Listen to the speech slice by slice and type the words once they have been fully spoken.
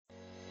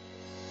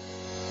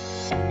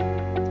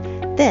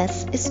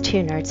This is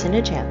Two Nerds and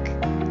a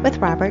Joke with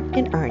Robert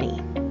and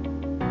Ernie.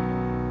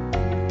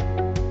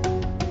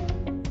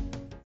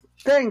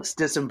 Thanks,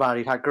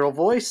 disembodied hot girl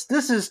voice.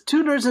 This is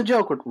Two Nerds and a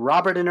Joke with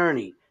Robert and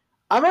Ernie.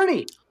 I'm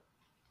Ernie.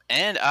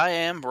 And I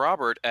am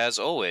Robert, as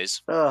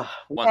always.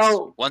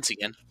 Once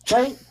again.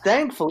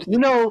 Thankful.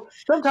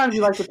 Sometimes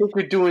you like to think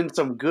you're doing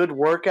some good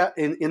work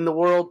in the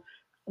world.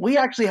 We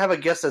actually have a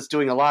guest that's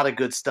doing a lot of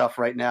good stuff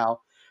right now.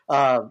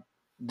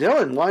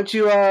 Dylan, why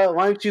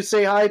don't you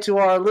say hi to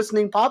our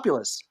listening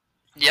populace?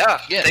 Yeah.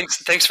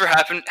 Thanks for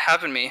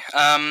having me.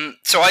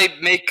 So I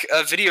make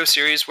a video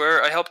series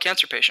where I help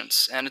cancer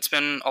patients, and it's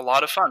been a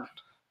lot of fun.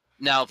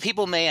 Now,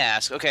 people may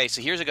ask, okay,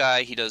 so here's a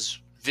guy, he does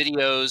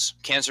videos,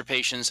 cancer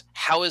patients.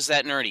 How is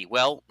that nerdy?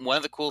 Well, one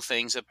of the cool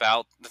things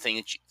about the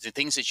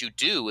things that you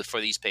do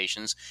for these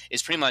patients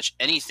is pretty much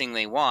anything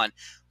they want,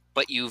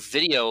 but you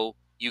video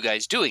you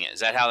guys doing it. Is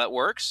that how that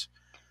works?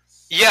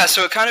 Yeah,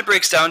 so it kind of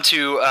breaks down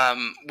to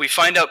we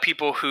find out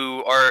people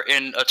who are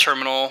in a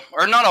terminal,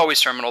 or not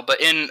always terminal,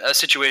 but in a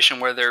situation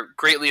where they're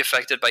greatly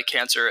affected by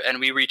cancer, and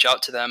we reach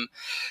out to them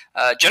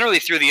generally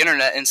through the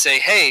internet and say,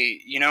 hey,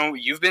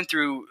 you've been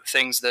through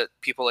things that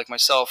people like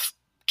myself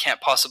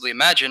can't possibly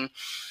imagine.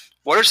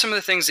 What are some of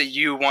the things that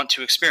you want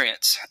to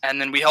experience? And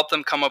then we help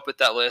them come up with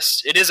that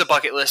list. It is a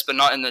bucket list, but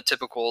not in the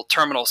typical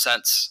terminal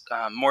sense,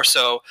 more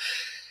so.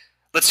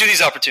 Let's do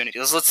these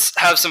opportunities. Let's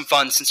have some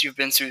fun since you've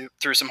been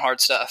through some hard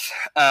stuff.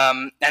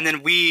 And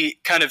then we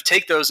kind of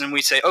take those and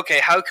we say, okay,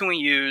 how can we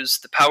use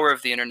the power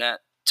of the internet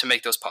to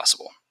make those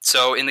possible?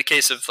 So in the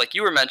case of, like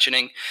you were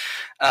mentioning,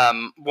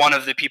 one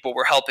of the people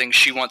we're helping,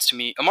 she wants to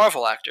meet a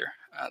Marvel actor,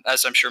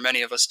 as I'm sure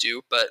many of us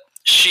do. But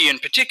she in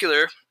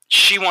particular,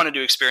 she wanted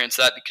to experience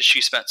that because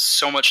she spent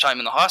so much time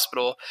in the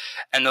hospital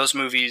and those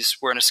movies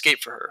were an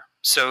escape for her.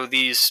 So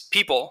these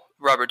people,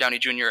 Robert Downey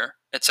Jr.,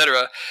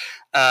 etc.,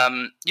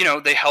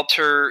 they helped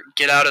her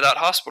get out of that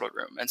hospital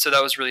room. And so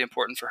that was really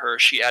important for her.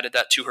 She added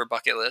that to her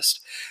bucket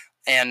list.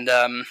 And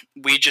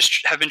we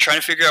just have been trying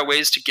to figure out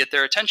ways to get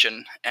their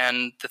attention.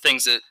 And the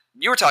things that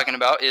you were talking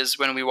about is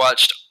when we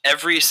watched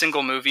every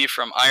single movie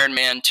from Iron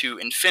Man to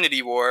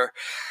Infinity War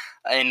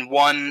in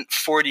one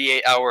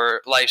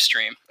 48-hour live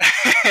stream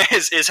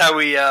is how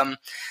we, I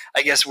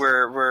guess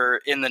we're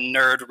in the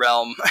nerd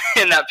realm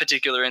in that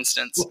particular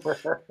instance.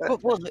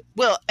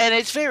 Well, and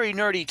it's very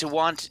nerdy to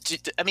want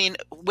to. I mean,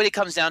 when it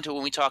comes down to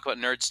when we talk about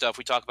nerd stuff,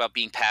 we talk about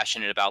being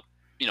passionate about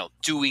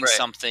doing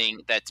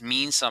something that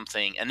means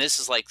something, and this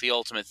is like the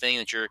ultimate thing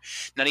that you're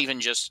not even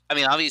just. I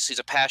mean, obviously, it's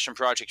a passion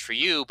project for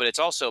you, but it's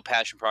also a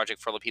passion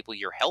project for the people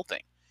you're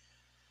helping.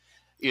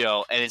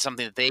 And it's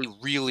something that they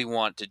really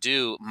want to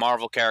do.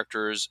 Marvel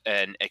characters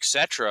and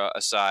etc.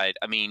 aside,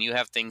 I mean, you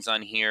have things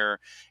on here,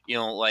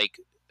 like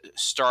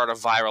start a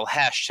viral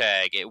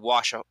hashtag,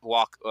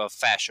 walk a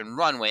fashion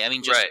runway. I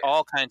mean, just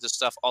all kinds of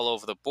stuff all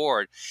over the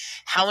board.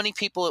 How many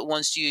people at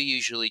once do you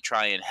usually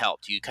try and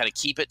help? Do you kind of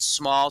keep it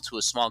small to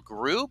a small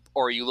group,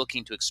 or are you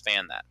looking to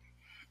expand that?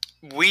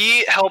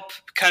 We help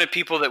kind of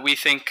people that we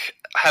think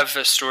have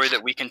a story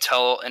that we can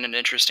tell in an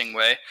interesting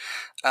way.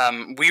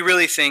 We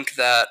really think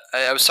that,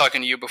 I was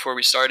talking to you before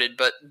we started,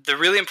 but the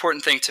really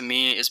important thing to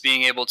me is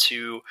being able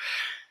to,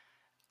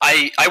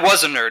 I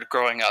was a nerd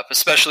growing up,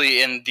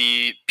 especially in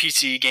the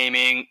PC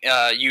gaming,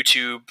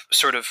 YouTube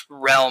sort of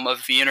realm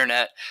of the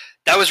internet.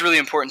 That was really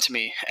important to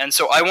me. And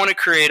so I want to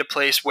create a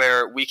place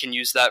where we can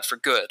use that for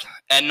good,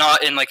 and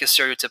not in like a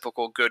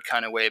stereotypical good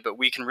kind of way, but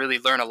we can really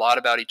learn a lot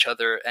about each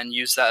other and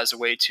use that as a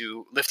way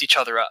to lift each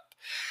other up.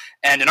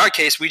 And in our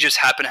case, we just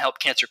happen to help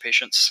cancer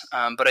patients.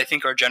 But I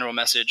think our general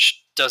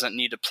message doesn't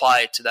need to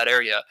apply to that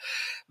area.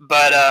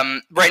 But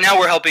right now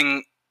we're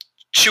helping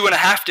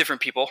 2.5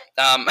 different people.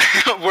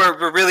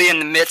 We're really in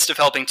the midst of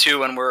helping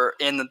 2, and we're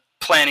in the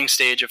planning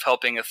stage of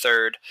helping a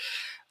 3rd.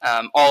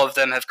 All of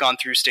them have gone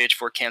through stage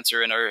 4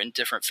 cancer and are in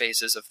different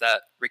phases of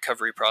that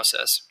recovery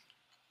process.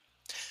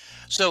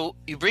 So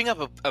you bring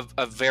up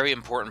a very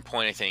important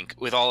point, I think,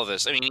 with all of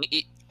this. I mean,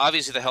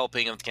 obviously the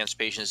helping of the cancer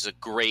patients is a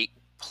great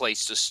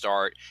place to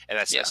start, and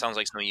that sounds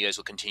like something you guys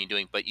will continue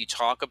doing. But you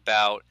talk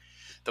about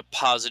the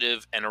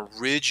positive and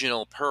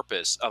original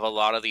purpose of a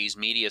lot of these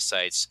media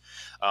sites.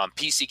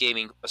 PC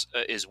gaming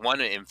is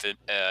one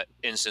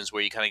instance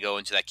where you kind of go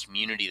into that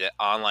community, that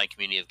online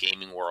community of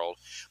gaming world.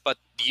 But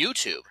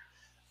YouTube,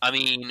 I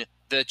mean,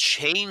 the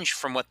change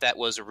from what that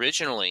was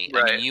originally,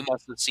 I mean, you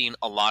must have seen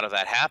a lot of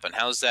that happen.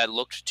 How's that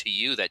looked to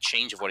you, that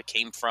change of what it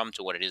came from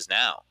to what it is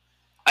now?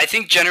 I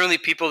think generally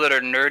people that are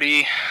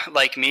nerdy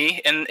like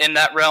me in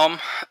that realm,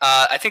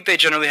 I think they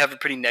generally have a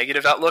pretty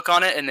negative outlook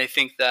on it, and they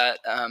think that,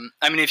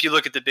 I mean, if you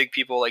look at the big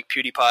people like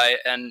PewDiePie,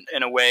 and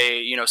in a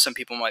way, some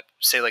people might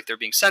say like they're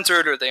being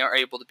censored or they aren't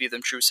able to be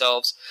them true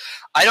selves.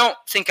 I don't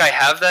think I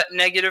have that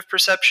negative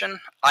perception.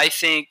 I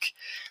think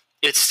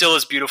it's still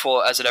as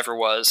beautiful as it ever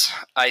was.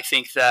 I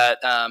think that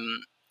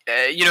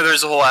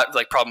there's a whole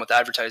like problem with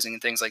advertising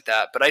and things like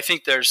that. But I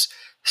think there's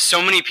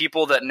so many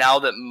people that now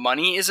that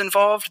money is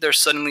involved, they're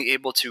suddenly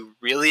able to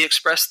really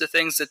express the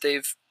things that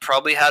they've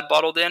probably had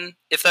bottled in,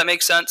 if that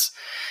makes sense.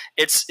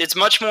 It's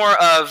much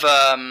more of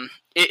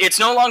it's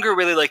no longer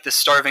really like the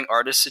starving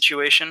artist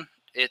situation.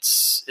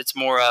 It's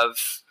more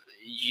of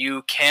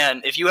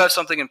if you have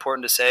something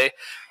important to say,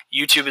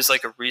 YouTube is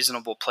like a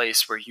reasonable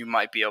place where you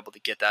might be able to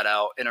get that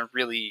out in a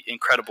really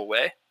incredible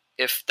way,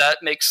 if that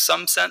makes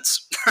some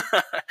sense.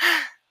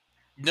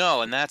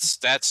 No, and that's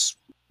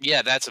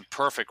a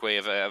perfect way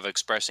of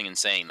expressing and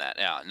saying that.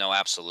 Yeah, no,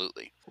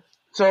 absolutely.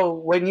 So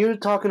when you're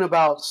talking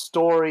about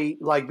story,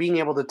 like being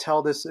able to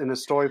tell this in a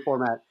story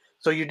format,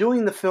 so you're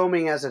doing the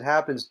filming as it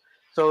happens.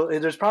 So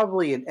there's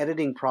probably an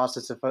editing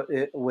process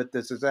with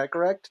this. Is that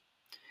correct?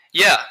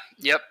 Yeah.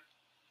 Yep.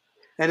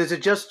 And is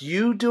it just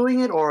you doing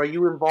it, or are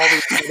you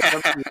involving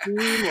the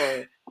team?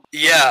 Or?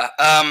 Yeah.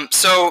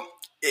 So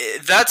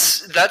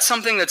that's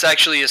something that's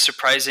actually a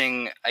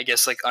surprising, I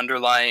guess, like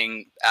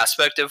underlying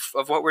aspect of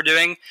what we're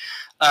doing.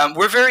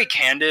 We're very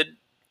candid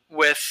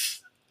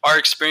with our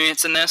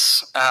experience in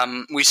this.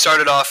 We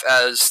started off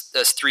as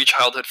 3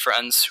 childhood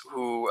friends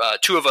who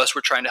 2 of us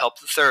were trying to help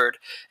the third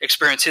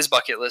experience his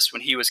bucket list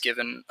when he was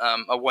given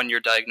a 1-year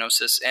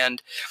diagnosis.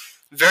 And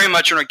very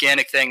much an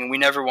organic thing, and we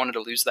never wanted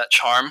to lose that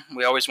charm.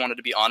 We always wanted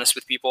to be honest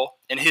with people.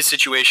 In his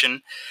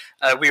situation,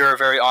 we were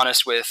very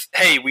honest with,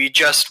 hey, we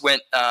just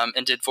went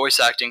and did voice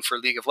acting for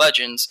League of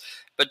Legends,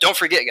 but don't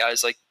forget,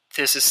 guys, like,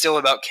 this is still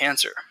about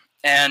cancer.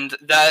 And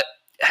that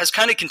has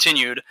kind of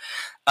continued.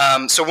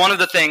 So one of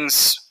the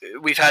things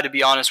we've had to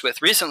be honest with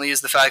recently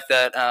is the fact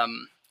that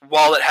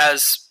while it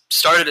has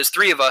started as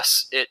 3 of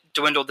us, it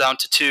dwindled down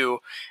to 2,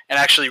 and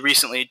actually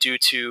recently, due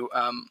to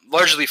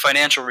largely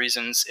financial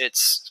reasons,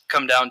 it's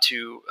come down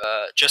to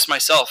just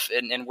myself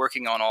and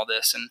working on all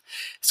this. And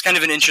it's kind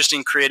of an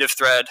interesting creative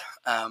thread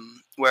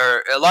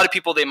where a lot of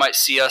people, they might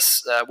see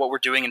us, what we're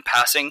doing in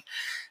passing.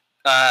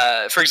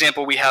 For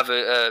example, we have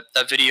a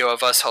video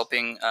of us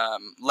helping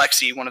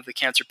Lexi, one of the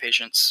cancer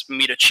patients,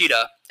 meet a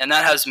cheetah, and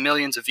that has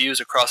millions of views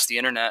across the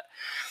internet.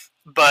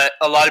 But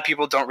a lot of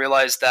people don't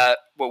realize that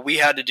what we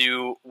had to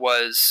do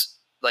was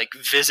like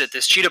visit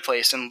this cheetah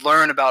place and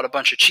learn about a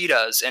bunch of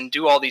cheetahs and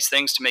do all these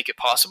things to make it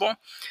possible.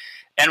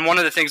 And one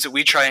of the things that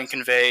we try and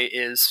convey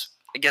is,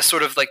 I guess,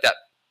 sort of like that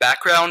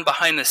background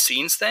behind the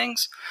scenes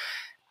things.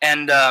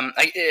 And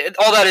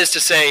all that is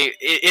to say,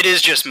 it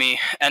is just me.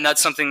 And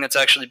that's something that's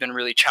actually been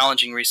really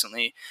challenging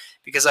recently,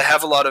 because I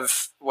have a lot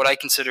of what I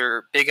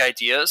consider big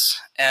ideas,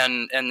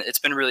 and it's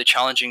been really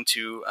challenging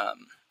to,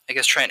 I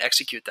guess, try and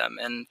execute them.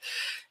 And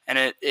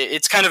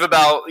it's kind of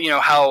about,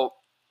 how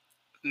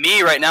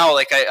me right now,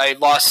 like I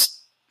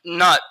lost,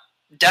 not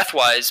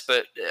death-wise,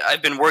 but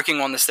I've been working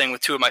on this thing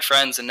with 2 of my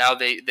friends, and now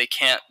they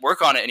can't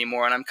work on it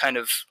anymore, and I'm kind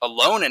of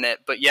alone in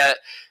it, but yet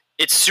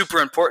it's super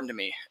important to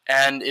me.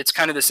 And it's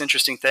kind of this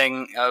interesting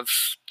thing of,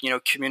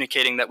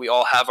 communicating that we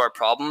all have our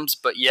problems,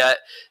 but yet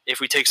if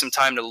we take some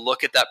time to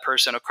look at that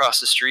person across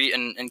the street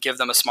and give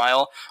them a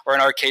smile, or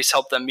in our case,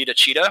 help them meet a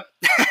cheetah,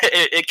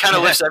 it kind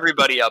of lifts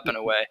everybody up in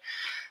a way.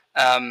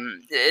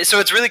 So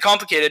it's really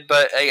complicated,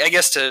 but I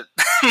guess to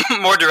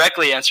more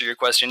directly answer your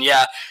question,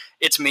 yeah,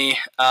 it's me.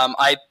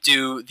 I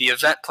do the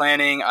event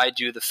planning, I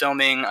do the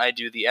filming, I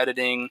do the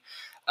editing.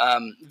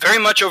 Very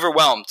much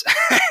overwhelmed.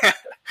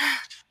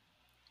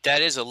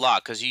 That is a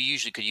lot, because you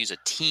usually could use a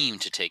team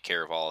to take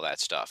care of all of that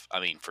stuff. I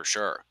mean, for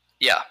sure.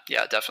 Yeah,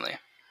 definitely.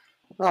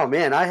 Oh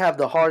man, I have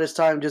the hardest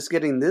time just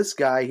getting this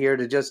guy here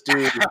to just do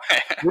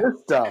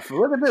this stuff.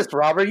 Look at this,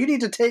 Robert. You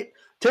need to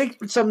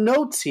take some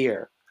notes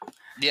here.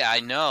 Yeah, I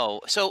know.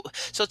 So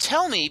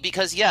tell me,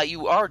 because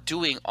you are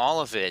doing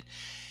all of it.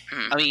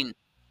 I mean,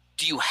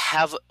 do you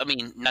have,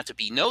 not to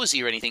be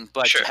nosy or anything,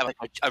 but Sure. to have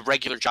like a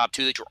regular job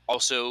too that you're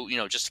also,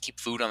 just to keep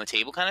food on the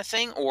table kind of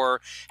thing?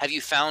 Or have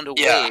you found a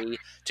way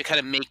to kind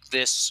of make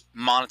this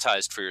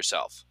monetized for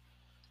yourself?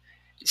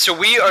 So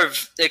we are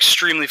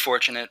extremely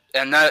fortunate,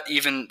 and not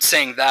even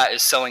saying that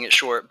is selling it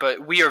short,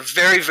 but we are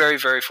very, very,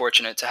 very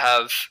fortunate to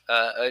have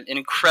an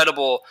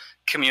incredible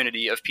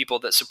community of people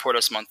that support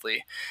us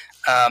monthly.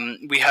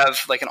 We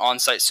have like an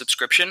on-site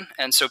subscription,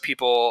 and so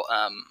people,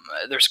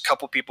 there's a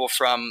couple people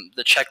from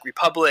the Czech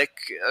Republic,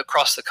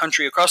 across the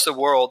country, across the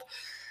world,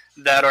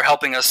 that are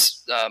helping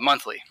us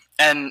monthly.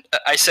 And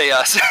I say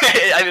us,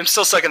 I'm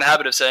still stuck in the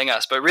habit of saying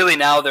us, but really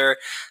now they're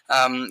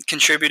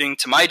contributing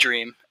to my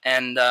dream,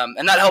 and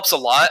that helps a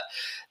lot.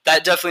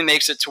 That definitely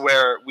makes it to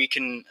where we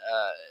can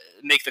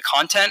make the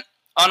content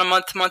on a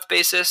month-to-month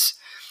basis.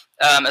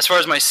 As far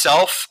as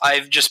myself,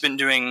 I've just been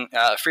doing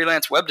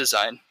freelance web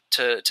design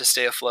to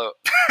stay afloat.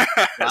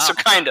 Wow. So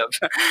kind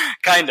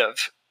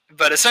of,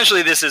 but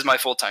essentially this is my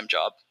full-time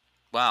job.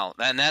 Wow,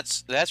 and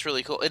that's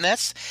really cool, and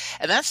that's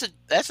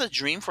a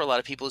dream for a lot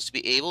of people, is to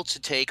be able to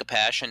take a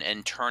passion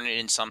and turn it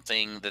in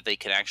something that they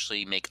can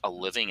actually make a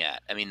living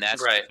at. I mean,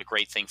 that's Right. a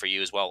great thing for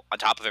you as well, on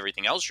top of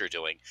everything else you're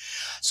doing.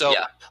 So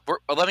Yeah.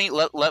 let me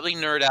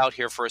nerd out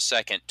here for a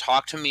second.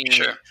 Talk to me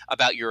Sure.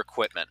 about your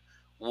equipment.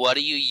 What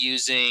are you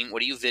using?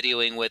 What are you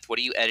videoing with? What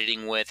are you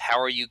editing with? How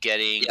are you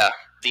getting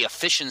the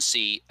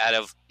efficiency out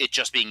of it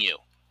just being you?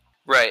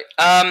 Right.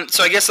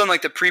 So I guess on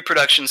like the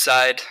pre-production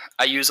side,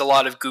 I use a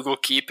lot of Google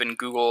Keep and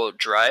Google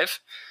Drive,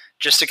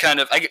 just to kind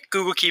of.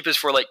 Google Keep is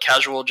for like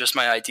casual, just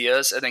my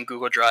ideas, and then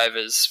Google Drive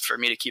is for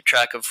me to keep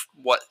track of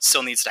what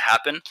still needs to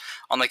happen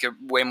on like a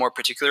way more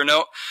particular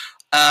note.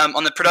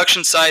 On the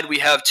production side, we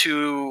have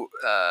two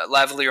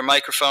lavalier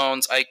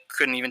microphones. I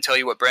couldn't even tell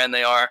you what brand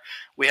they are.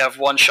 We have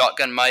one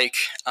shotgun mic,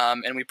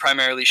 and we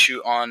primarily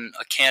shoot on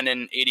a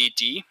Canon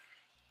 80D.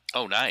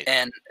 Oh, nice.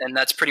 And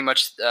that's pretty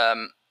much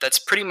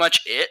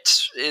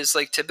it. Is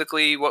like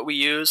typically what we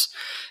use.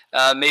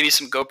 Maybe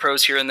some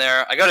GoPros here and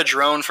there. I got a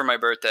drone for my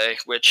birthday,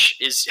 which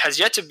has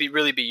yet to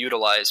really be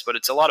utilized, but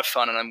it's a lot of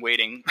fun, and I'm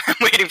waiting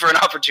for an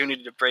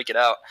opportunity to break it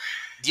out.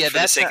 Yeah, for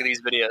the sake of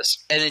these videos.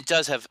 And it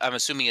does have. I'm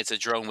assuming it's a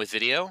drone with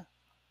video.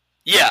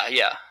 Yeah.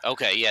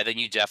 Okay, yeah, then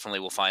you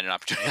definitely will find an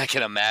opportunity. I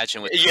can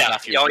imagine with the yeah.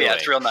 stuff you're doing. Yeah,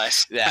 it's real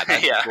nice. Yeah,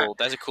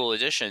 that's a cool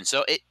addition.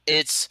 So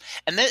it's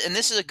and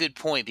this is a good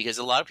point, because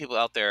a lot of people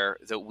out there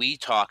that we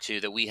talk to,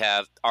 that we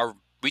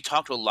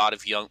talk to a lot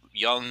of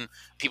young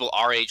people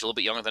our age, a little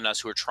bit younger than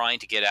us, who are trying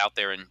to get out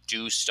there and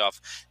do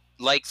stuff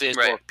like this,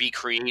 or be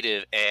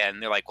creative,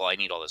 and they're like, well, I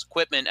need all this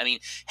equipment. I mean,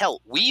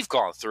 hell, we've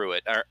gone through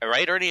it,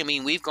 right, Ernie? I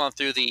mean, we've gone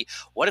through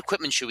what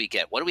equipment should we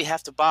get? What do we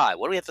have to buy?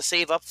 What do we have to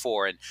save up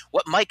for? And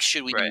what mics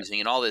should we be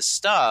using, and all this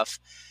stuff.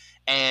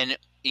 And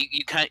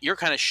you're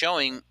kind of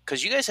showing,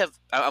 because you guys have,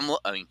 I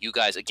mean, you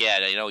guys,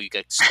 again, I know you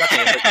get stuck in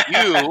it,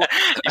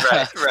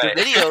 but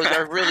the videos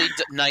are really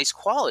nice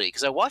quality,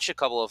 because I watched a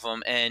couple of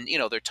them, and,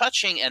 they're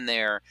touching, and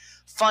they're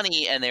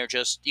funny, and they're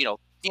just,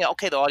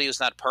 okay, the audio is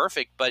not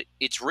perfect, but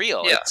it's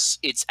real. Yeah.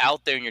 It's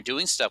out there, and you're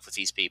doing stuff with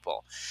these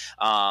people.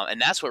 And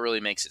that's what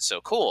really makes it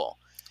so cool.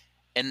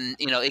 And,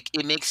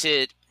 it makes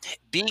it,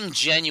 being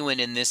genuine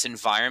in this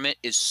environment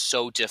is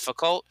so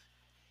difficult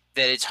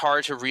that it's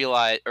hard to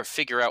realize or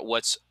figure out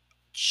what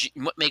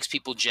makes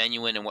people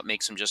genuine and what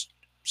makes them just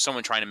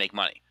someone trying to make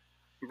money.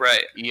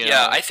 Right.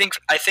 Yeah, I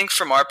think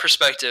from our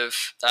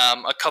perspective,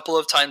 a couple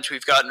of times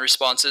we've gotten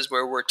responses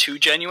where we're too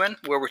genuine,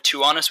 where we're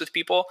too honest with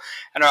people,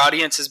 and our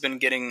audience has been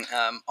getting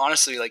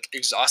honestly like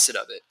exhausted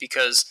of it,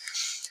 because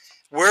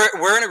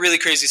we're in a really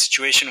crazy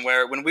situation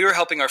where when we were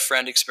helping our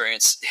friend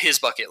experience his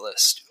bucket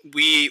list,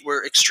 we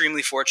were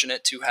extremely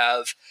fortunate to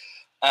have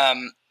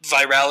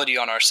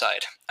virality on our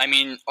side. I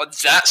mean,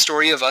 that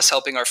story of us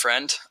helping our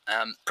friend,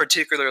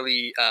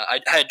 particularly,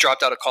 I had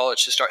dropped out of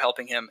college to start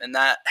helping him, and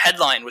that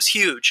headline was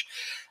huge.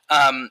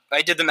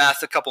 I did the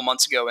math a couple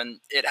months ago,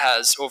 and it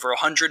has over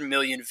 100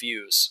 million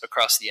views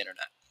across the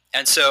internet.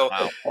 And so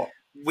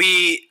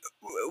we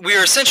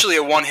are essentially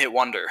a one-hit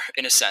wonder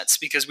in a sense,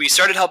 because we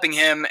started helping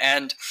him,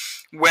 and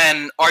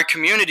when our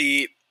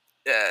community,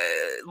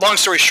 long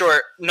story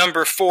short,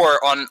 number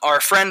 4 on our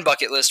friend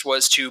bucket list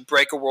was to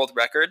break a world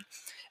record.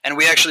 And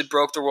we actually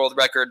broke the world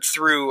record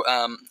through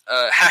a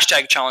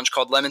hashtag challenge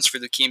called Lemons for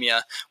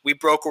Leukemia. We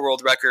broke a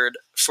world record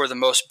for the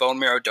most bone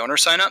marrow donor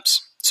signups.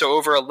 So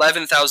over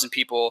 11,000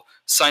 people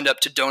signed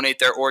up to donate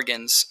their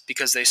organs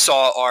because they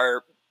saw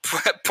our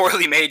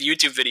poorly made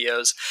YouTube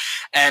videos.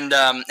 And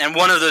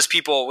one of those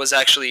people was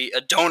actually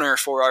a donor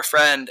for our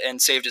friend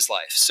and saved his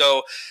life.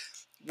 So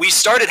we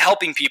started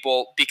helping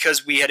people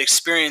because we had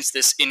experienced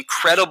this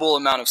incredible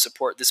amount of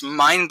support, this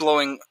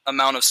mind-blowing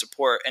amount of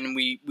support, and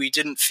we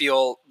didn't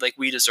feel like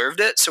we deserved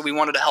it, so we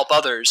wanted to help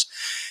others.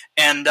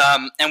 And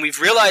we've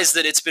realized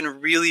that it's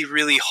been really,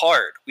 really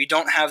hard. We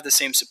don't have the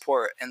same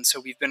support, and so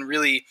we've been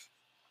really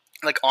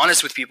like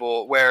honest with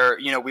people where,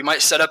 we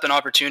might set up an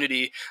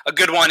opportunity. A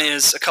good one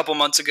is a couple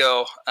months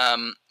ago,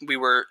 we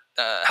were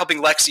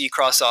helping Lexi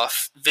cross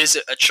off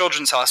visit a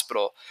children's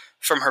hospital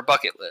from her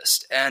bucket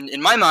list. And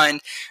in my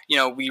mind,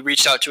 we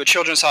reached out to a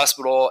children's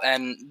hospital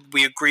and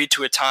we agreed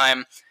to a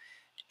time.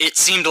 It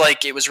seemed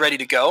like it was ready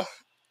to go,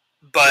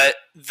 but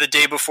the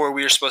day before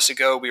we were supposed to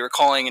go, we were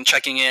calling and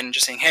checking in,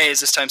 just saying, hey, is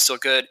this time still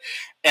good?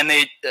 And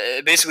they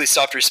basically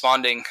stopped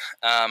responding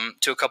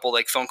to a couple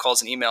like phone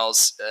calls and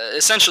emails,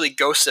 essentially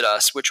ghosted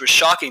us, which was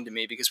shocking to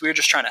me because we were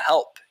just trying to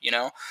help,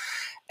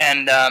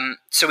 And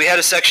so we had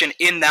a section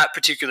in that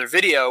particular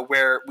video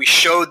where we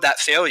showed that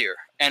failure,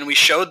 and we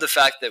showed the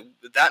fact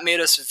that made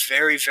us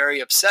very, very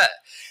upset.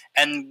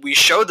 And we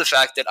showed the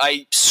fact that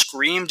I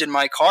screamed in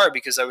my car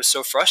because I was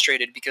so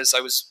frustrated, because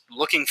I was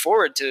looking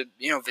forward to,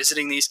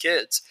 visiting these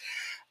kids.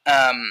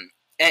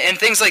 And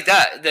things like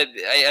that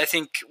I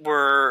think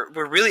we're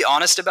really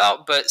honest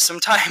about, but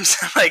sometimes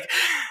like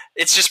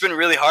it's just been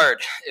really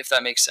hard, if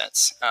that makes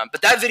sense.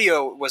 But that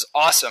video was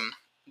awesome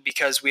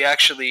because we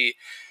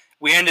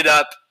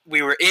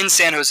were in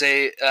San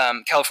Jose,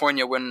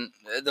 California, when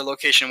the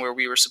location where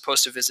we were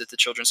supposed to visit the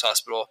children's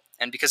hospital.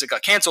 And because it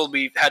got canceled,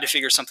 we had to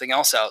figure something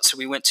else out. So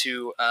we went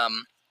to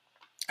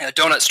a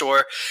donut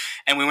store,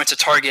 and we went to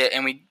Target,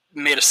 and we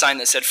made a sign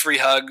that said free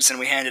hugs, and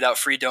we handed out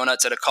free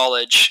donuts at a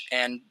college.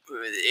 And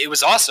it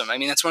was awesome. I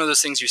mean, that's one of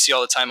those things you see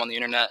all the time on the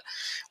internet.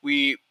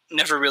 We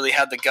never really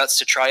had the guts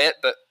to try it,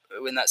 but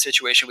in that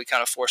situation, we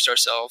kind of forced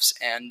ourselves.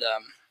 And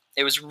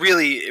it was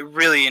really,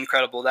 really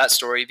incredible, that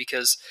story,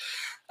 because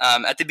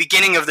at the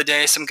beginning of the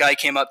day, some guy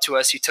came up to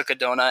us. He took a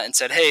donut and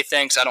said, "Hey,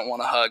 thanks. I don't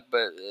want a hug,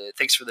 but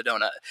thanks for the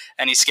donut."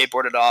 And he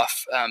skateboarded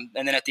off. And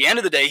then at the end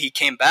of the day, he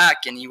came back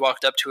and he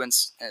walked up to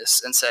us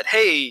and said,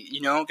 "Hey,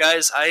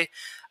 guys, I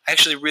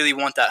actually really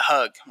want that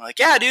hug." I'm like,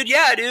 yeah, dude.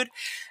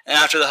 And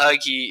after the hug,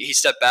 he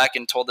stepped back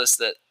and told us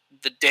that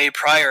the day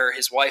prior,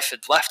 his wife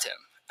had left him.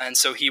 And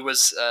so he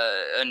was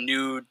a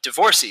new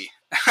divorcee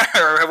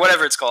or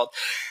whatever it's called.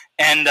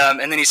 And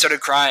then he started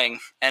crying.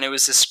 And it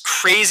was this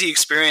crazy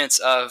experience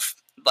of,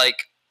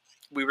 like,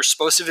 we were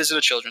supposed to visit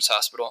a children's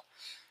hospital.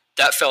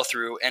 That fell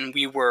through, and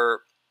we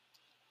were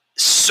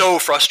so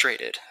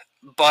frustrated.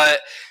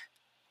 But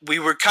we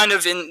were kind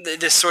of in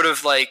this sort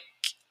of, like,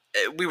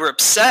 we were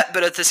upset,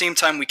 but at the same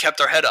time, we kept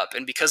our head up.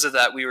 And because of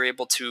that, we were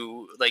able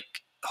to, like,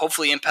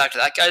 hopefully impact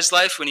that guy's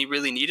life when he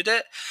really needed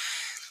it.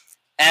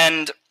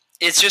 And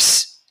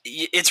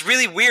it's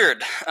really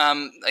weird,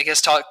 I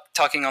guess,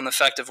 talking on the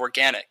fact of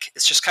organic.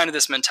 It's just kind of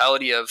this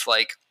mentality of,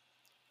 like,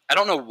 I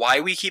don't know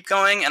why we keep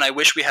going, and I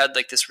wish we had,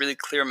 like, this really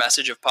clear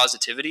message of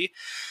positivity,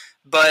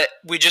 but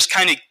we just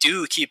kind of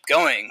do keep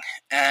going.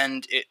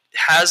 And it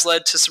has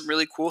led to some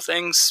really cool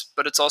things,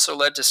 but it's also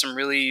led to some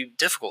really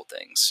difficult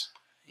things,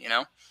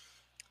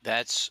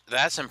 That's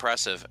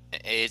impressive.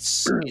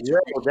 It's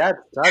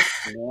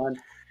that's man.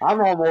 I'm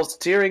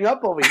almost tearing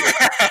up over here.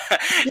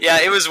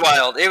 Yeah, it was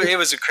wild. It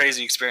was a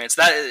crazy experience.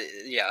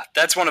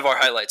 That's one of our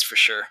highlights for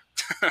sure.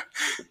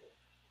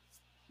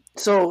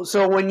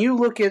 So when you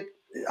look at,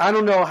 I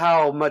don't know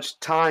how much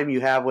time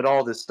you have with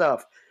all this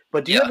stuff,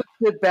 but do you ever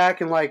sit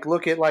back and, like,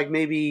 look at, like,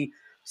 maybe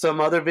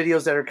some other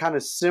videos that are kind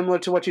of similar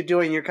to what you're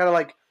doing? You're kind of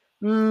like,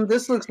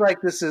 this looks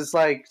like this is,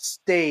 like,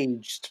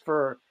 staged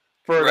for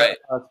Right.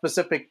 a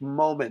specific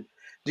moment.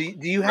 Do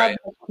you have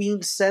that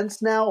keen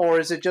sense now, or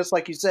is it just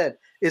like you said?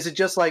 Is it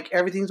just like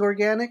everything's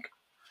organic?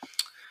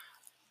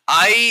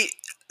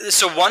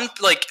 So one,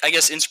 like, I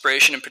guess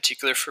inspiration in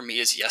particular for me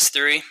is Yes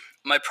Theory.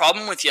 My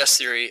problem with Yes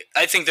Theory,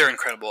 I think they're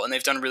incredible and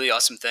they've done really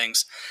awesome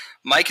things.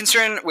 My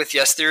concern with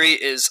Yes Theory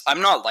is I'm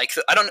not like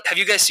have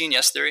you guys seen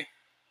Yes Theory?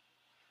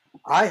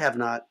 I have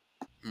not.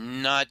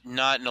 Not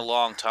in a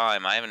long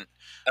time. I haven't.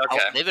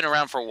 Okay. They've been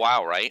around for a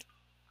while, right?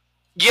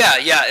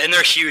 Yeah, and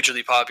they're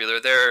hugely popular.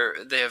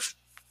 They have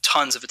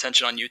tons of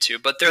attention on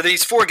YouTube. But they're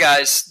these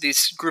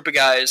group of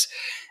guys,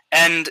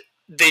 and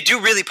they do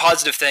really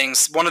positive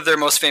things. One of their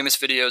most famous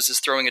videos is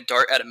throwing a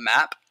dart at a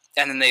map,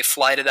 and then they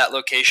fly to that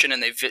location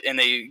and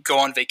they go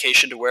on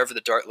vacation to wherever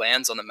the dart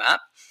lands on the map.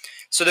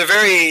 So they're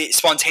very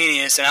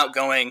spontaneous and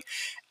outgoing,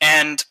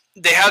 and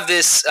they have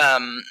this.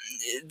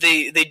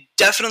 They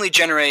definitely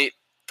generate,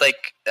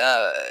 like,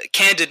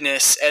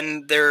 candidness,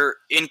 and they're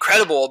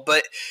incredible.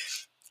 But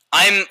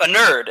I'm a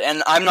nerd,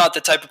 and I'm not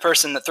the type of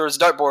person that throws a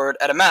dartboard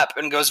at a map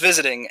and goes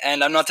visiting,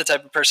 and I'm not the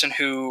type of person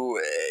who,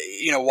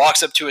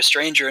 walks up to a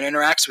stranger and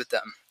interacts with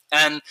them.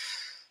 And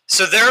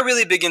so they're a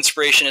really big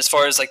inspiration as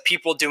far as, like,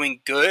 people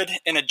doing good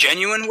in a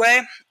genuine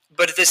way,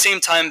 but at the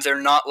same time,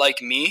 they're not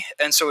like me.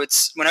 And so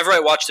it's, whenever I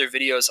watch their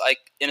videos, I,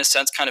 in a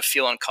sense, kind of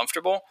feel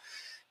uncomfortable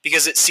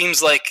because it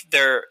seems like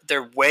they're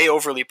way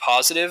overly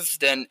positive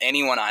than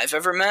anyone I've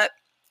ever met.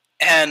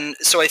 And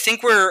so I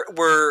think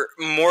we're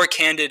more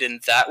candid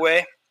in that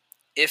way,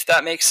 if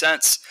that makes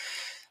sense.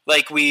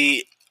 Like,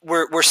 we're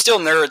still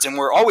nerds and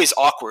we're always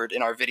awkward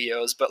in our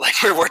videos, but, like,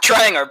 we're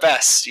trying our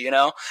best,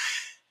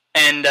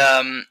 And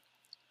I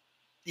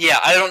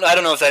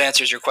don't know if that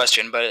answers your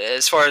question, but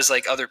as far as,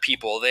 like, other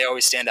people, they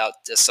always stand out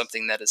as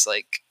something that is,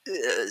 like,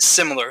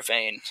 similar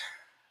vein.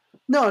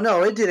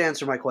 No, it did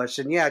answer my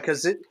question. Yeah,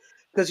 because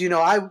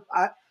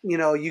I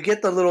you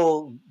get the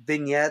little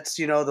vignettes,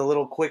 the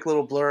little quick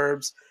little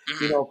blurbs,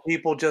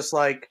 people just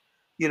like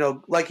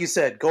you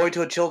said, going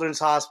to a children's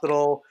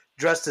hospital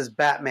dressed as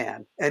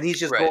Batman, and he's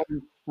just going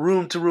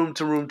room to room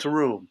to room to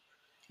room,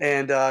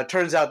 and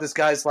turns out this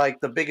guy's like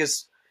the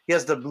biggest. He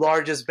has the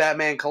largest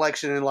Batman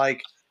collection in,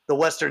 like, the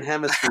Western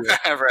Hemisphere,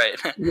 Right?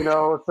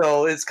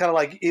 So it's kind of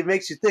like, it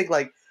makes you think,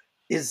 like,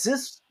 is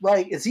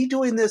he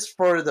doing this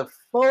for the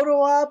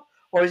photo op,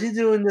 or is he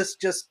doing this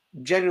just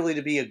genuinely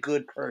to be a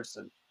good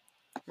person?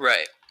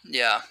 Right.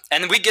 Yeah.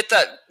 And we get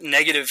that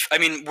negative. I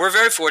mean, we're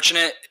very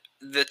fortunate.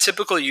 The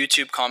typical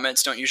YouTube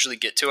comments don't usually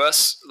get to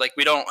us. Like,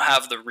 we don't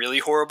have the really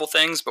horrible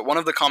things, but one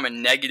of the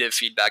common negative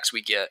feedbacks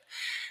we get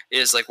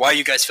is, like, why are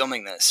you guys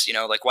filming this?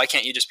 Like, why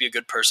can't you just be a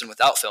good person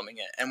without filming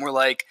it? And we're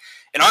like,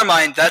 in our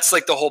mind, that's,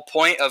 like, the whole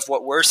point of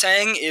what we're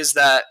saying is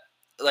that,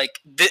 like,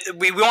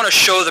 we want to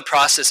show the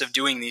process of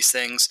doing these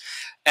things.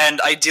 And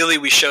ideally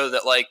we show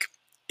that, like,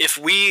 if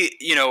we,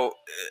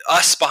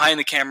 us behind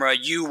the camera,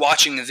 you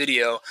watching the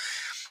video,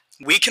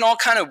 we can all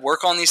kind of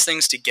work on these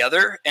things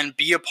together and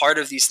be a part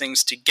of these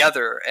things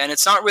together. And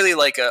it's not really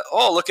like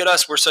oh, look at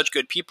us, we're such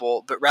good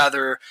people, but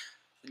rather,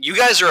 you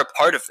guys are a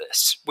part of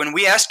this. When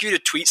we ask you to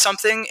tweet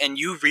something and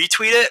you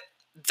retweet it,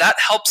 that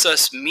helps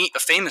us meet a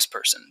famous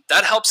person.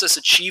 That helps us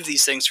achieve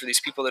these things for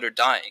these people that are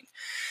dying.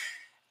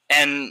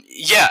 And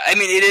yeah, I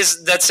mean,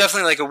 that's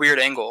definitely, like, a weird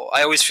angle.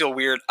 I always feel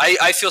weird.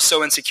 I feel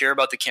so insecure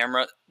about the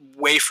camera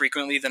way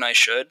frequently than I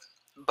should.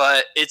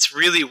 but it's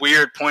really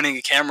weird pointing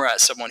a camera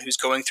at someone who's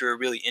going through a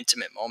really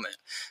intimate moment.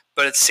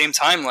 But at the same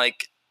time,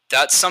 like,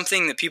 that's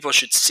something that people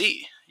should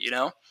see, you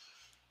know?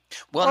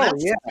 Well,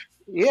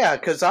 yeah,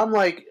 because I'm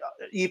like,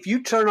 if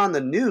you turn on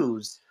the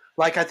news,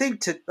 like, I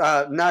think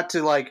not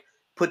to like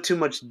put too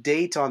much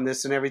date on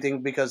this and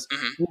everything, because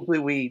usually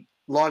we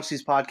launch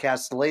these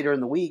podcasts later in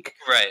the week.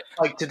 Right.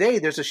 Like today,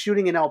 there's a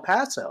shooting in El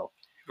Paso.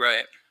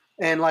 Right.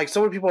 And like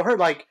so many people hurt.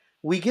 Like,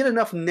 we get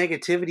enough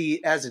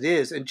negativity as it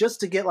is, and just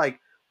to get like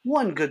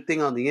one good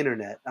thing on the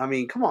internet, I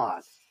mean, come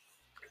on.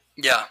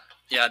 Yeah,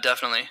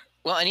 definitely.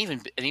 Well, and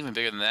even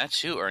bigger than that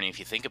too, Ernie. If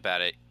you think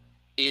about it,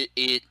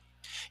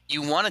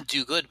 you want to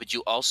do good, but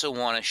you also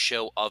want to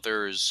show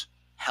others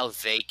how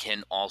they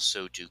can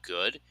also do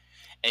good.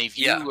 And if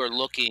you are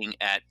looking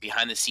at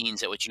behind the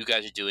scenes at what you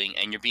guys are doing,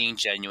 and you're being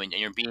genuine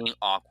and you're being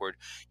awkward,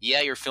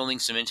 you're filming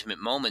some intimate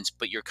moments,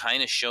 but you're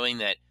kind of showing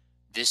that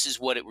this is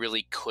what it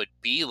really could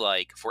be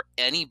like for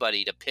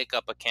anybody to pick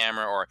up a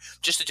camera, or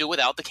just to do it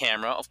without the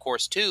camera, of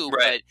course, too.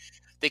 Right.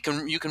 But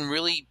you can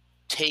really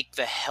take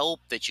the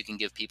help that you can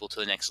give people to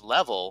the next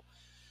level.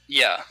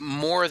 Yeah.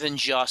 More than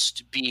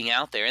just being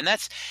out there. And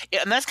that's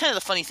kind of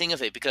the funny thing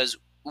of it, because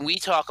we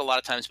talk a lot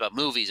of times about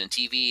movies and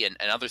TV and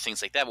other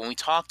things like that. When we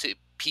talk to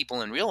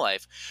people in real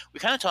life,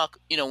 we kind of talk,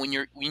 when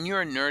you're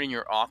a nerd and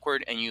you're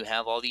awkward and you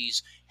have all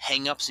these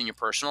hang-ups in your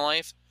personal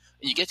life,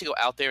 and you get to go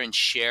out there and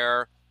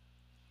share,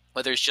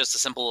 whether it's just a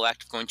simple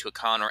act of going to a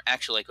con, or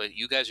actually like what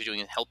you guys are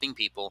doing and helping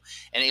people,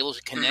 and able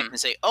to connect and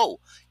say, oh,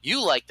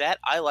 you like that,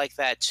 I like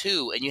that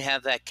too. And you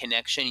have that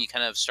connection. You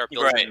kind of start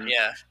building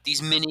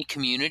these mini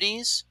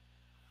communities.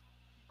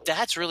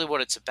 That's really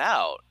what it's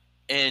about.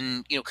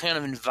 And, kind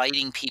of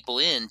inviting people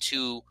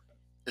into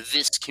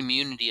this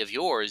community of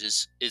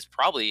yours is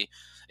probably,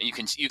 and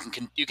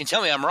you can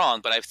tell me I'm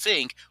wrong, but I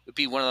think would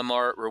be one of the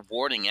more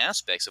rewarding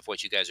aspects of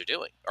what you guys are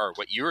doing, or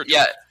what you're doing.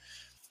 Yeah.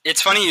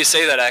 It's funny you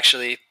say that,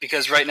 actually,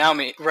 because right now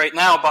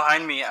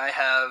behind me I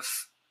have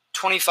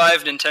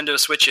 25 Nintendo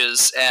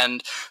Switches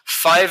and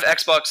 5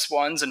 Xbox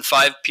Ones and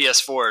 5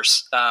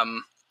 PS4s,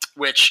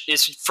 which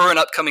is for an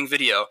upcoming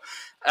video.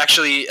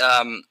 Actually,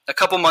 a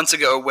couple months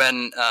ago,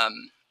 when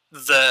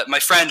my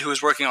friend who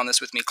was working on this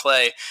with me,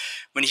 Clay,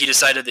 when he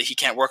decided that he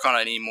can't work on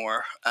it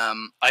anymore,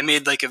 I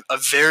made like a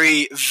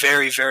very,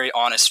 very, very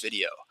honest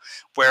video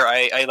where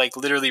I like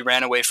literally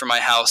ran away from my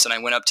house and I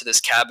went up to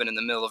this cabin in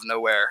the middle of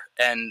nowhere,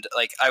 and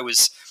like it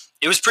was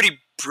pretty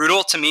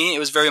brutal to me. It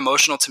was very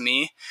emotional to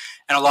me,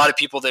 and a lot of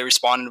people, they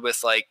responded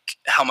with like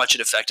how much it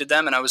affected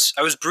them, and I was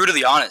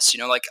brutally honest.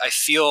 Like, I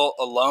feel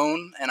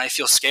alone and I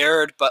feel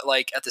scared, but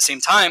like at the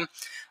same time,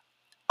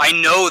 I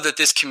know that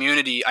this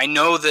community, I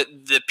know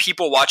that the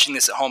people watching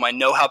this at home, I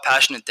know how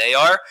passionate they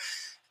are.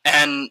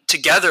 And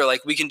together,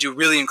 like, we can do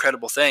really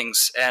incredible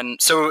things.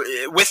 And so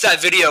with that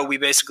video, I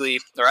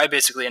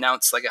basically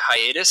announced like a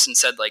hiatus and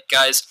said, like,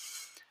 guys,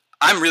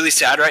 I'm really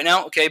sad right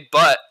now, okay,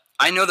 but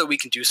I know that we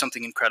can do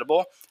something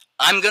incredible.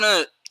 I'm going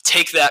to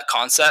take that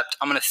concept,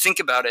 I'm going to think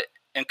about it,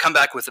 and come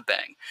back with a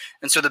bang.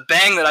 And so the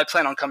bang that I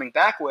plan on coming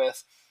back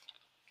with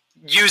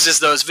uses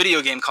those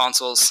video game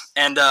consoles.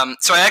 And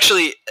so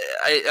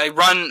I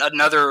run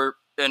another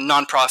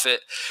nonprofit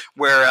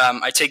where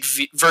I take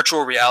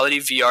virtual reality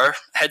VR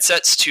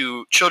headsets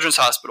to children's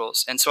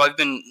hospitals. And so I've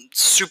been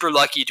super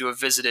lucky to have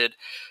visited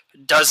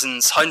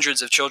dozens,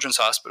 hundreds of children's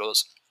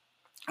hospitals,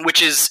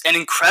 which is an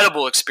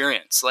incredible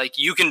experience. Like,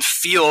 you can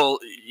feel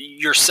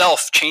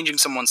yourself changing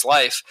someone's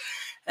life.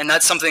 And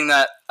that's something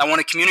that I want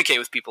to communicate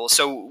with people.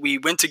 So we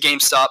went to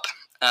GameStop.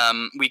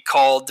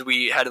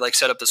 We had to like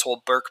set up this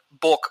whole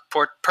bulk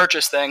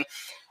purchase thing,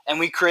 and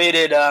we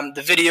created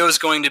the video is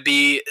going to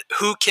be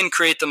who can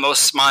create the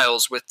most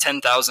smiles with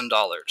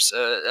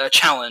 $10,000, a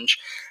challenge,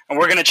 and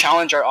we're going to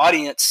challenge our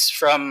audience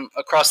from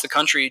across the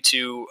country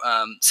to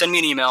send me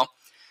an email,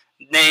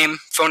 name,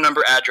 phone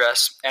number,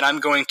 address, and I'm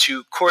going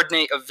to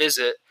coordinate a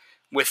visit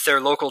with their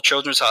local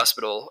children's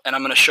hospital, and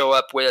I'm going to show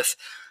up with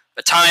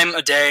a time,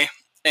 a day,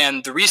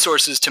 and the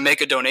resources to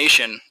make a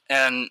donation.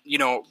 And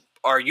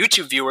our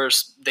YouTube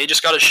viewers, they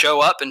just got to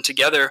show up, and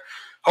together,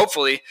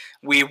 hopefully,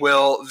 we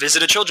will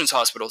visit a children's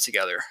hospital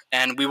together,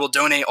 and we will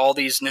donate all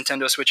these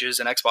Nintendo Switches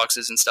and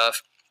Xboxes and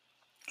stuff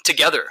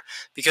together,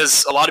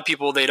 because a lot of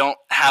people, they don't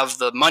have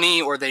the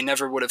money, or they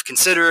never would have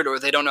considered, or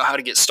they don't know how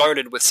to get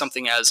started with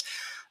something as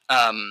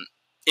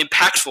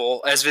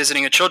impactful as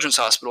visiting a children's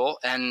hospital.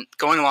 And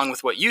going along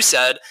with what you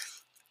said,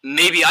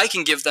 maybe I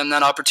can give them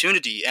that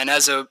opportunity. And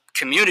as a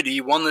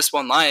community, One List,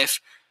 One Life,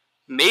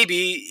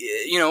 maybe,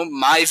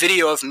 my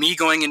video of me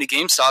going into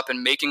GameStop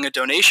and making a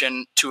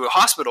donation to a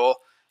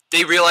hospital,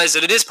 they realize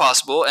that it is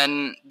possible,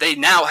 and they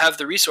now have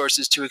the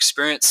resources to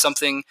experience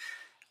something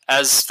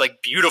as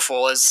like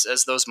beautiful as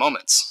those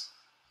moments.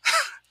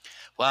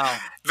 Wow.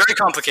 Very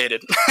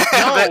complicated.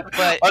 No,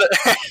 but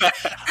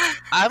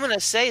I'm going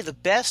to say the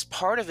best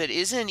part of it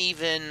isn't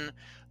even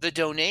the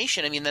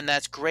donation. I mean, then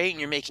that's great and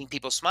you're making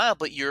people smile,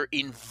 but you're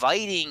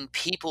inviting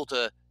people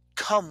to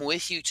come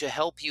with you to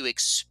help you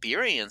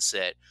experience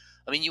it.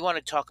 I mean, you want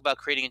to talk about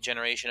creating a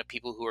generation of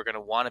people who are going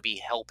to want to be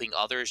helping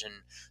others and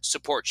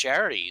support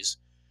charities.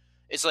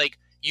 It's like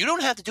you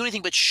don't have to do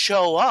anything but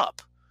show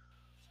up.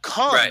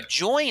 Come, Right.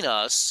 join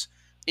us.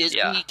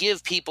 Yeah. We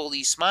give people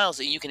these smiles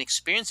that you can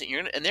experience it,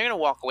 and they're going to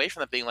walk away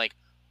from it being like,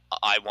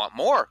 I want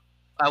more.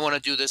 I want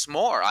to do this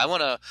more. I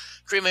want to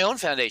create my own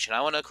foundation.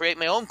 I want to create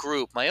my own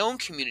group, my own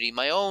community,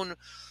 my own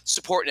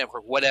support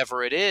network,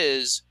 whatever it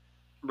is.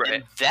 Right.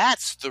 And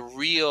that's the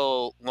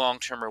real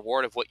long-term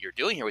reward of what you're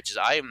doing here, which is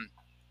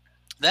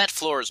that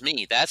floors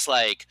me. That's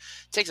like,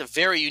 it takes a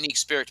very unique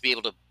spirit to be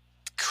able to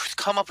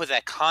come up with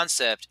that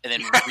concept and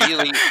then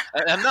really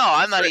I'm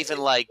not even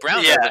like brown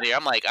over there.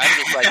 I'm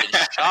just like in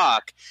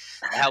shock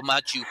how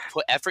much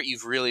effort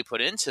you've really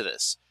put into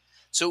this.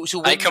 So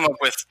I come up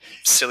with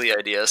silly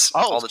ideas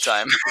all the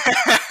time.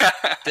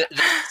 the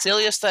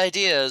silliest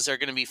ideas are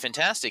going to be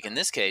fantastic in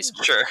this case.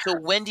 Sure. So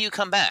when do you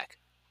come back?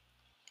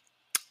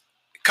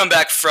 Come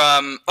back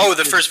from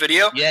the first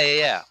video?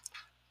 Yeah.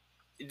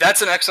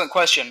 That's an excellent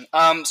question.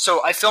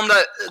 So I filmed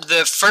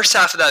the first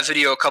half of that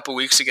video a couple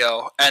weeks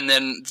ago, and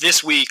then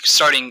this week,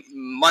 starting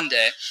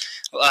Monday,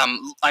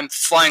 I'm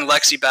flying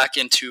Lexi back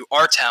into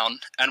our town,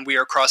 and we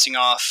are crossing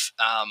off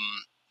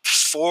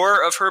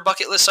 4 of her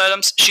bucket list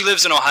items. She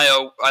lives in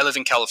Ohio. I live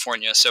in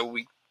California, so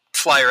we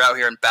fly her out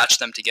here and batch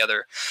them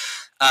together.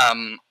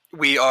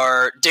 We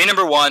are, day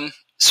number 1,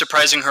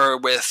 surprising her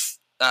with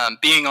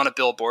being on a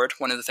billboard,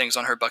 one of the things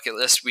on her bucket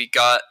list. We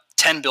got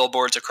 10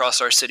 billboards across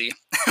our city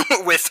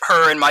with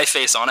her and my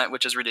face on it,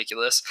 which is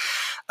ridiculous.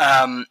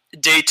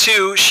 Day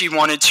 2, she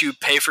wanted to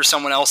pay for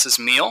someone else's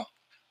meal.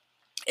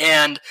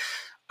 And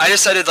I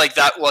decided like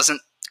that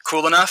wasn't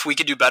cool enough. We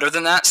could do better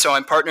than that. So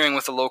I'm partnering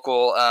with a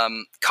local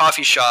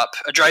coffee shop,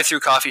 a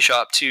drive-through coffee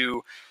shop,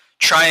 to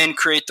try and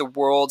create the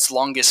world's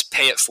longest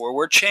pay it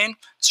forward chain.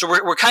 So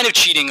we're kind of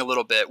cheating a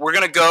little bit. We're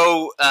going to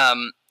go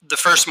the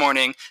first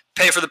morning,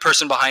 pay for the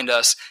person behind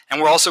us,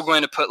 and we're also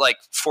going to put like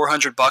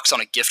 $400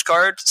 on a gift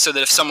card so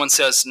that if someone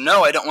says,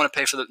 no, I don't want to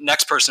pay for the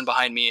next person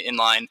behind me in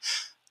line,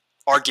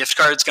 our gift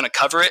card is going to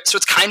cover it. So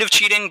it's kind of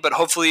cheating, but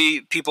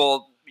hopefully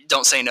people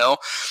don't say no.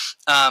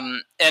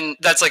 And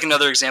that's like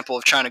another example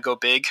of trying to go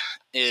big.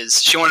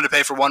 Is she wanted to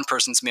pay for one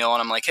person's meal,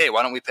 and I'm like, hey,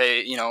 why don't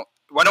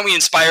we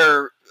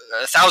inspire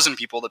 1,000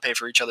 people to pay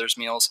for each other's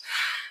meals?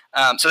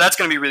 So that's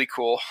going to be really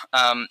cool.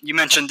 You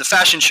mentioned the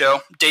fashion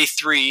show. Day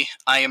 3,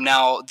 I am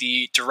now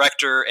the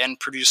director and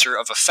producer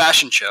of a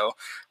fashion show,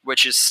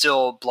 which is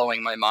still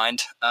blowing my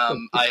mind.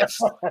 I'm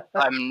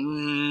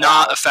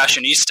not a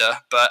fashionista,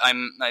 but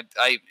I'm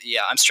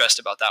stressed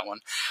about that one.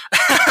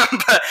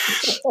 but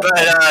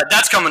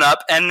that's coming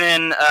up. And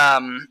then,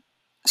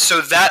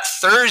 so that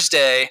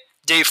Thursday,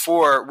 day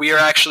 4, we are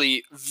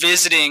actually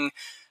visiting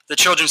the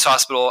Children's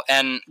Hospital,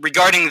 and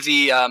regarding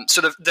the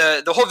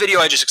the whole video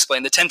I just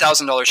explained, the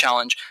 $10,000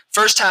 challenge,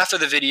 first half of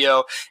the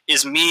video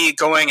is me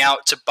going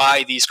out to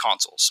buy these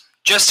consoles,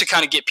 just to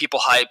kind of get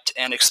people hyped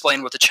and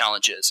explain what the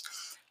challenge is.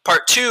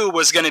 Part 2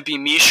 was going to be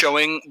me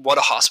showing what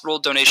a hospital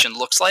donation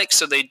looks like,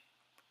 so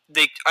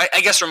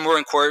I guess are more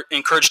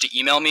encouraged to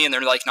email me, and they're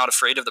like not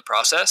afraid of the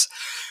process.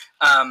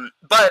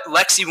 But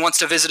Lexi wants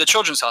to visit a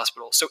children's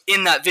hospital, so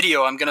in that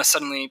video I'm going to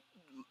suddenly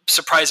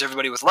surprise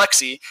everybody with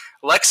Lexi.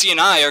 Lexi and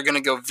I are going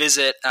to go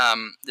visit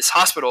this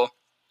hospital.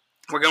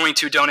 We're going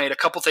to donate a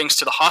couple things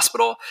to the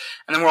hospital,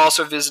 and then we're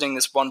also visiting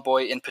this one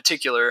boy in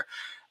particular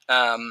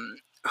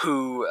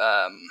who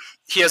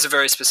he has a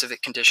very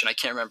specific condition. I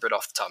can't remember it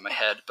off the top of my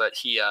head, but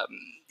he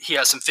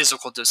has some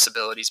physical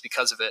disabilities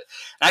because of it.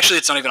 And actually,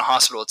 it's not even a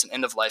hospital; it's an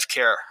end-of-life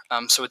care.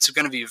 So it's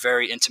going to be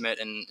very intimate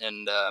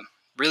and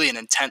really an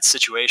intense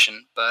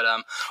situation. But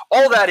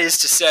all that is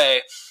to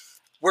say,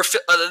 a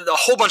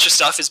whole bunch of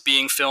stuff is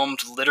being filmed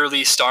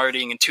literally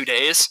starting in 2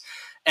 days.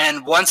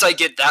 And once I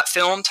get that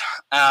filmed,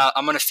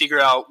 I'm going to figure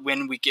out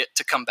when we get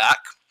to come back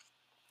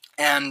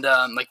and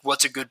like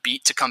what's a good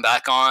beat to come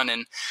back on,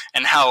 and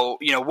how,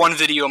 one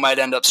video might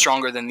end up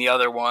stronger than the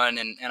other one.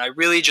 And I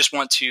really just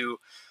want to,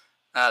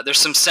 there's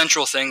some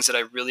central things that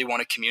I really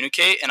want to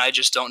communicate, and I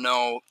just don't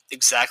know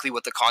exactly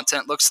what the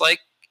content looks like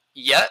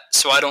yet.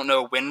 So I don't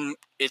know when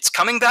it's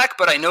coming back,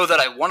 but I know that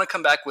I want to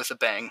come back with a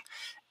bang.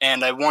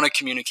 And I want to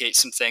communicate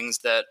some things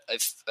that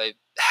I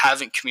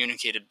haven't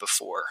communicated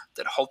before,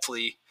 that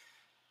hopefully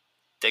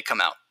they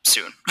come out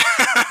soon.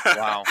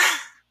 Wow.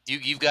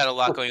 You've got a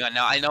lot going on.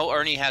 Now, I know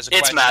Ernie has a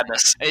question. It's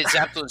madness. It's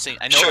absolutely insane.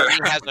 I know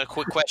Ernie has a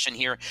quick question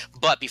here,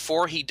 but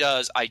before he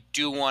does, I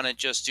do want to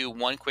just do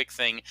one quick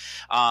thing.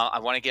 I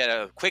want to get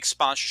a quick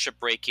sponsorship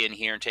break in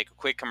here and take a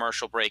quick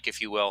commercial break, if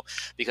you will,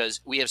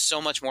 because we have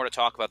so much more to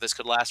talk about. This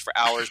could last for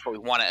hours, but we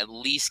want to at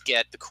least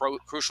get the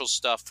crucial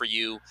stuff for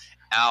you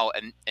out,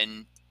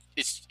 and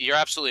you're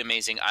absolutely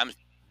amazing. I'm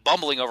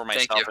bumbling over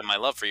myself and my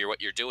love for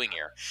what you're doing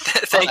here.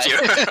 Thank you.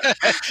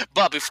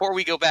 But before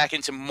we go back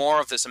into more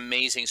of this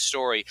amazing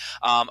story,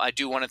 I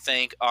do want to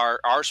thank our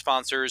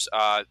sponsors,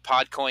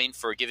 Podcoin,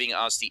 for giving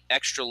us the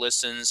extra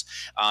listens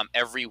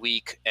every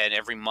week and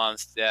every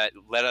month that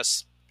let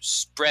us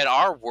spread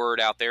our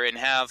word out there and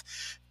have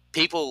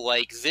people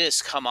like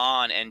this come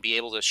on and be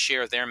able to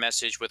share their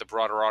message with a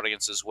broader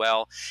audience as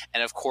well.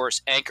 And of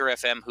course, Anchor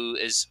FM, who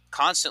is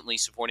constantly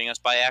supporting us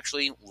by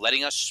actually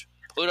letting us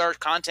put our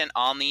content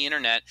on the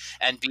internet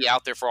and be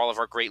out there for all of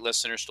our great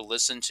listeners to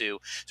listen to.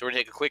 So we're going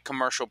to take a quick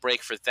commercial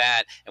break for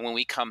that. And when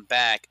we come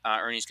back,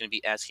 Ernie's going to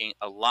be asking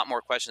a lot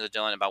more questions of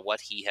Dylan about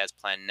what he has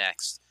planned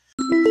next.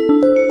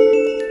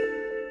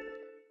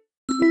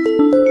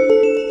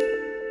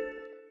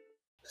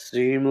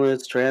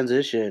 Seamless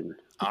transition.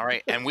 All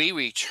right, and we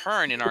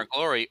return in our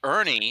glory.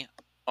 Ernie,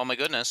 oh my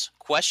goodness,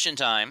 question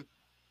time.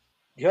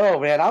 Yo,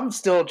 man, I'm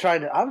still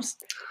trying to.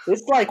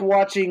 It's like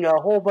watching a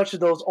whole bunch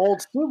of those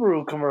old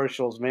Subaru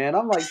commercials, man.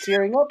 I'm like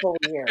tearing up over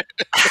here.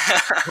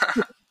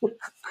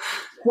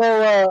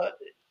 So,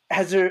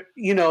 has there?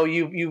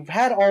 You've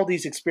had all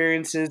these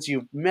experiences.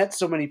 You've met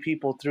so many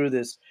people through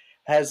this.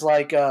 Has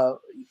like, and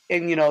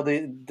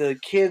the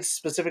kids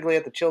specifically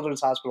at the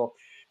children's hospital.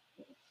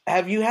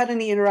 Have you had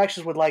any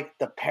interactions with like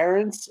the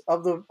parents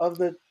of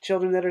the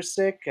children that are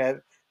sick?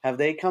 Have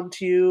they come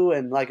to you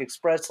and like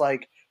expressed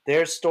like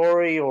their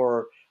story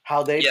or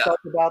how they felt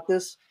about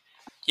this?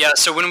 Yeah,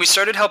 so when we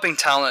started helping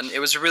Talon, it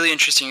was a really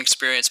interesting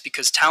experience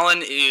because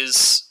Talon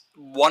is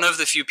one of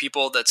the few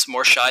people that's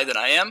more shy than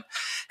I am.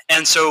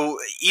 And so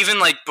even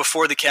like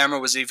before the camera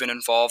was even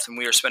involved and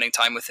we were spending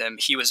time with him,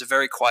 he was a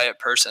very quiet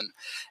person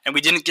and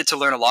we didn't get to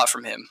learn a lot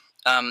from him.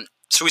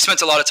 So we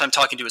spent a lot of time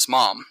talking to his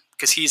mom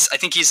because I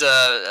think he's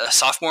a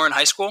sophomore in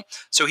high school.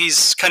 So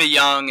he's kind of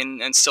young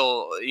and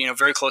still,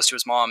 very close to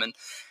his mom. And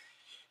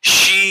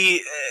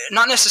she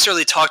not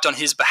necessarily talked on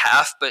his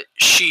behalf, but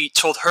she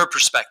told her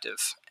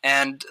perspective.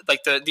 And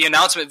like the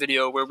announcement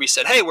video where we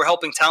said, hey, we're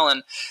helping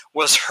Talon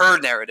was her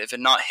narrative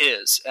and not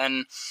his.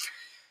 And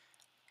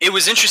it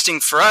was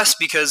interesting for us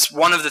because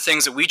one of the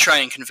things that we try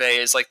and convey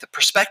is like the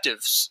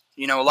perspectives.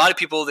 A lot of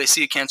people, they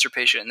see a cancer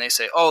patient and they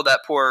say, oh, that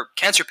poor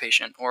cancer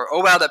patient, or, oh,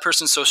 wow, that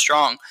person's so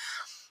strong.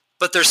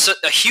 But there's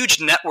a huge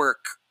network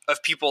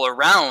of people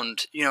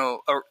around,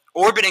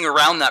 orbiting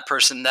around that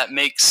person that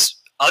makes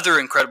other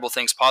incredible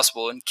things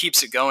possible and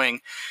keeps it going.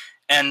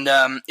 And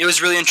it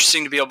was really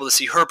interesting to be able to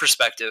see her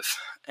perspective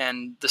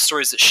and the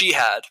stories that she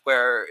had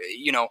where,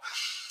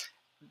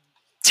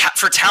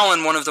 for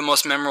Talon, one of the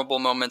most memorable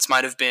moments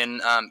might have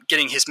been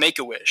getting his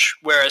Make-A-Wish,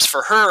 whereas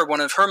for her,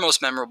 one of her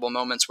most memorable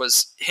moments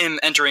was him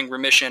entering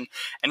remission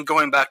and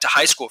going back to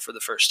high school for the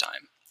first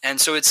time. And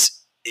so it's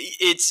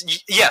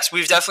yes,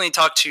 we've definitely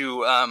talked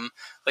to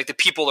like the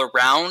people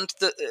around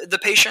the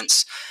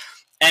patients,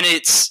 and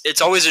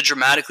it's always a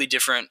dramatically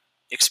different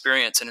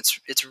experience, and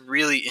it's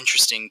really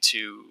interesting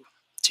to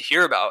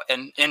hear about,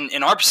 and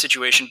in our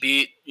situation,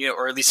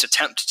 or at least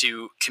attempt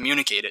to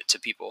communicate it to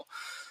people.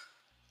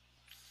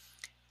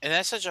 And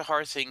that's such a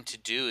hard thing to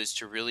do, is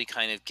to really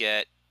kind of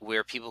get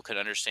where people can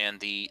understand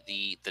the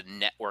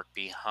network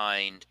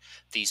behind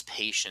these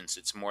patients.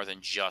 It's more than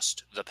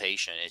just the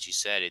patient, as you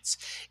said.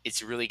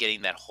 It's really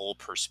getting that whole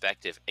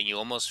perspective, and you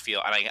almost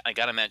feel. And I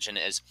gotta mention,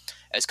 as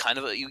kind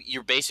of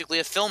you're basically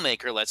a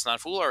filmmaker. Let's not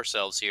fool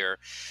ourselves here.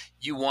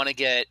 You want to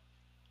get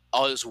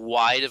as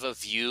wide of a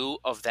view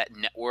of that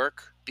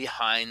network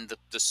behind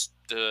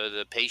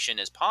the patient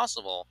as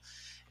possible.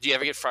 Do you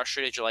ever get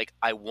frustrated? You're like,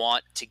 I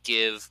want to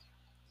give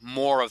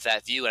more of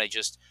that view, and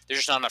there's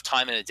just not enough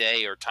time in a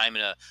day or time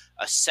in a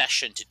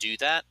session to do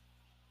that?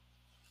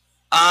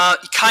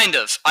 Kind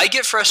of. I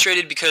get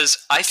frustrated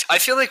because I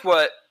feel like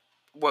what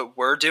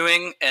we're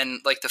doing, and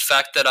like the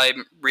fact that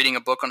I'm reading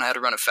a book on how to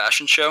run a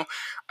fashion show,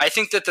 I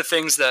think that the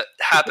things that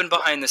happen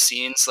behind the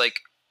scenes, like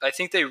I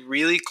think they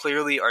really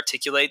clearly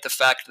articulate the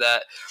fact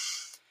that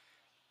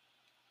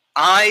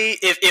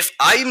if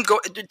I'm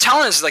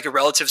Talon is like a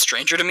relative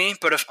stranger to me,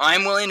 but if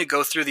I'm willing to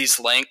go through these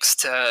lengths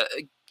to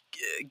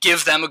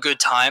give them a good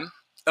time,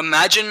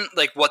 imagine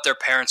like what their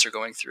parents are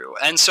going through.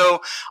 And so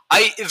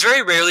I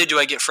very rarely do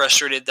I get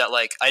frustrated that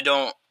like I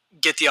don't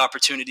get the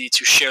opportunity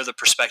to share the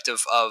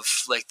perspective of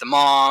like the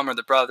mom or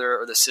the brother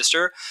or the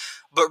sister,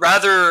 but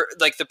rather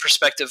like the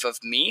perspective of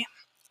me.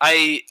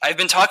 I've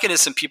been talking to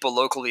some people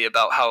locally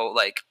about how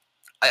like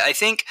I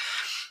think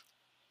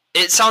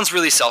it sounds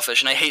really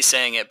selfish and I hate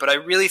saying it, but I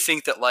really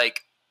think that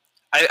like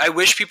I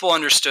wish people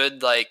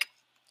understood like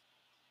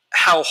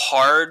how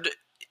hard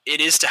it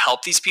is to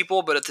help these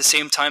people, but at the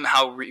same time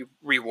how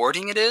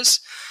rewarding it is.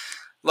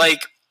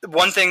 Like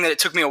one thing that it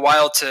took me a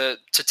while to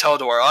tell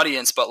to our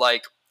audience, but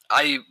like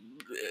I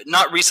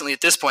not recently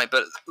at this point,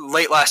 but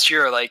late last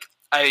year, like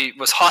I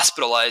was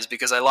hospitalized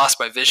because I lost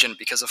my vision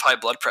because of high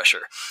blood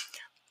pressure,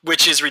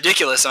 which is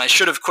ridiculous, and I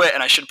should have quit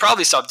and I should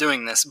probably stop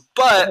doing this,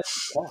 but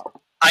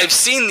I've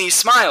seen these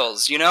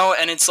smiles,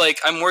 and it's like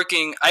I'm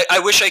working. I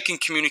wish I can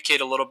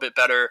communicate a little bit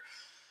better.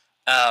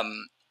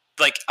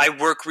 Like I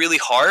work really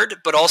hard,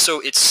 but also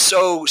it's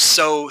so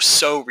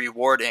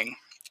rewarding.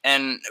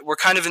 And we're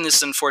kind of in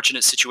this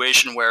unfortunate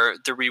situation where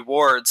the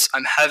rewards,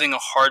 I'm having a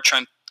hard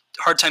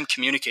time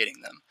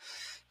communicating them,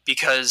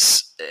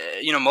 because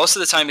most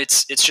of the time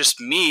it's just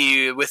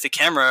me with the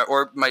camera,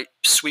 or my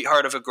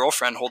sweetheart of a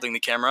girlfriend holding the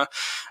camera.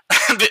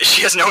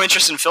 She has no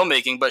interest in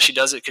filmmaking, but she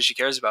does it because she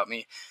cares about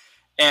me.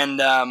 And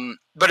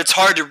but it's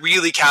hard to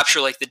really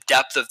capture like the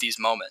depth of these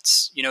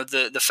moments.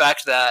 The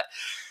fact that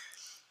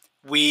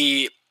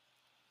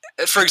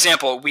for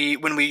example,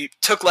 when we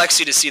took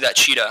Lexi to see that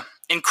cheetah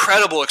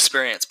incredible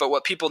experience. But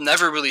what people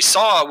never really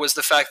saw was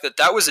the fact that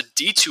that was a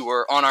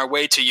detour on our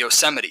way to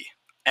Yosemite.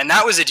 And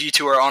that was a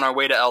detour on our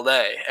way to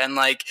LA. And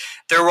like,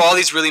 there were all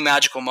these really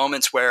magical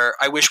moments where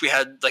I wish we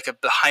had like a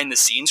behind the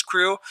scenes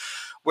crew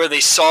where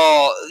they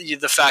saw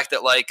the fact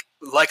that like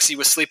Lexi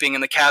was sleeping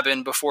in the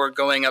cabin before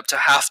going up to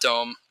Half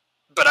Dome,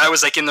 but I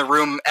was like in the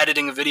room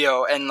editing a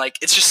video, and like,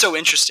 it's just so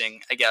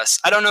interesting, I guess.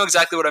 I don't know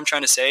exactly what I'm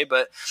trying to say,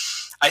 but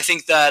I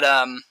think that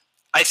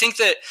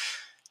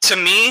to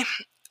me,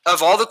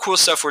 of all the cool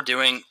stuff we're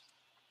doing,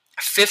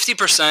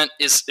 50%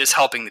 is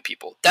helping the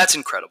people. That's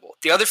incredible.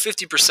 The other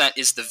 50%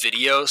 is the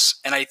videos,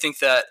 and I think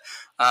that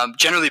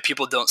generally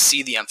people don't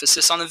see the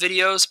emphasis on the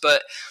videos,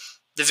 but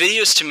the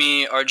videos to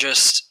me are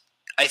just,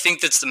 I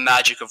think that's the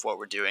magic of what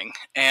we're doing.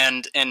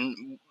 And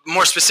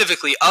more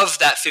specifically, of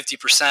that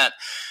 50%,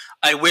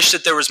 I wish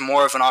that there was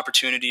more of an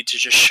opportunity to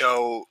just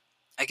show,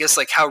 I guess,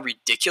 like how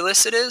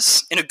ridiculous it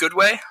is in a good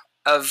way,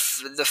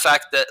 of the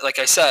fact that, like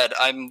I said,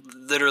 I'm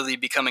literally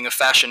becoming a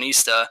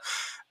fashionista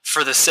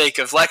for the sake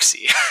of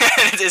Lexi.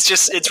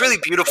 It's really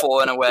beautiful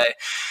in a way.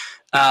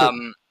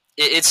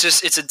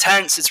 It's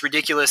intense, it's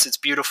ridiculous, it's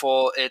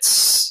beautiful.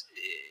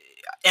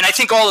 And I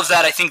think all of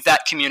that, I think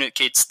that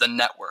communicates the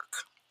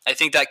network. I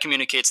think that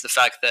communicates the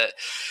fact that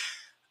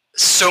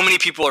so many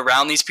people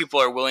around these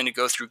people are willing to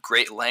go through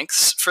great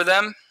lengths for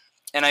them.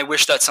 And I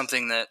wish that's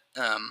something that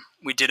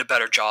we did a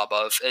better job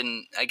of.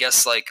 And I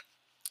guess like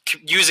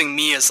using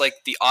me as like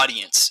the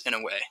audience in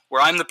a way,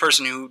 where I'm the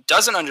person who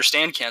doesn't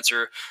understand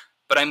cancer,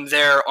 but I'm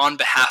there on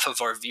behalf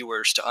of our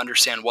viewers to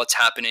understand what's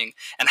happening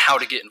and how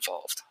to get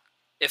involved.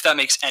 If that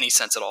makes any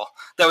sense at all.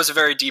 That was a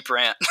very deep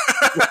rant.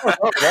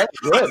 Oh, that's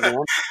good, man.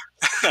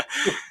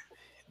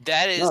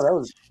 That is,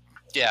 No,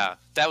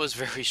 that was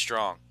very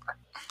strong.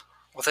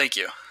 Well, thank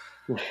you.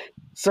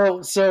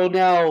 So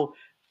now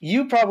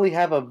you probably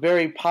have a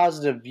very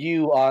positive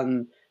view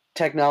on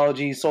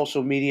technology,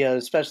 social media,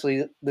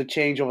 especially the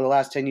change over the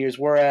last 10 years,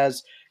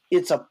 whereas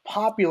it's a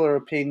popular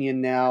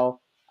opinion now.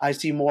 I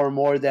see more and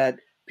more that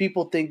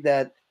people think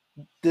that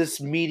this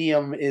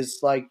medium is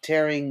like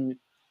tearing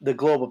the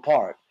globe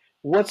apart.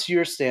 What's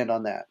your stand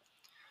on that?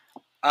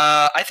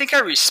 I think I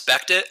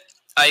respect it.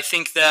 I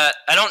think that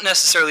I don't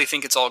necessarily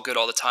think it's all good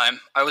all the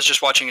time. I was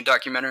just watching a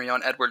documentary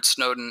on Edward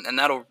Snowden, and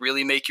that'll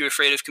really make you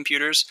afraid of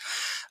computers,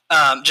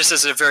 just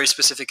as a very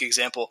specific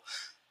example.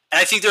 And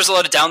I think there's a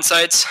lot of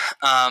downsides.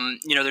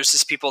 There's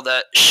these people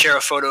that share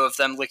a photo of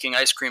them licking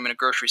ice cream in a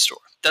grocery store.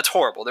 That's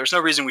horrible. There's no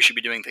reason we should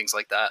be doing things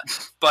like that.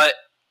 But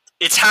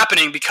it's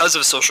happening because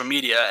of social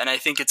media, and I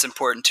think it's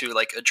important to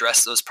like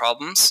address those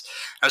problems.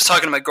 I was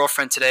talking to my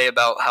girlfriend today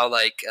about how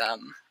like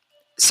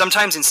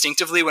sometimes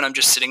instinctively when I'm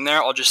just sitting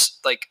there, I'll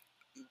just like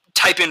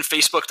type in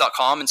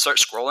facebook.com and start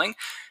scrolling,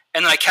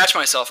 and then I catch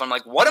myself. I'm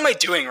like, what am I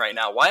doing right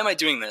now? Why am I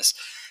doing this?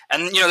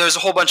 And there's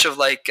a whole bunch of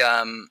like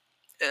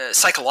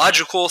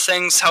psychological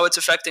things, how it's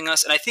affecting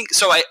us. And I think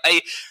so.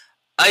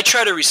 I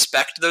try to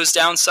respect those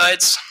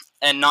downsides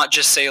and not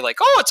just say like,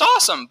 oh, it's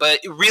awesome,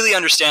 but really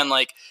understand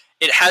like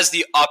it has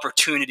the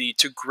opportunity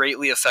to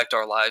greatly affect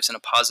our lives in a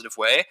positive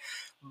way.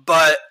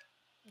 But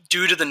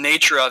due to the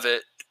nature of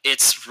it,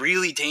 it's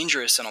really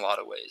dangerous in a lot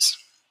of ways.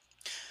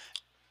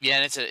 Yeah,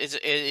 and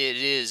it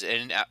is,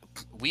 and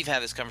we've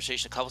had this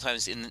conversation a couple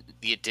times in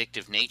the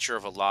addictive nature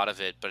of a lot of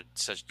it, but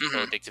it's such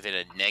addictive in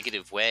a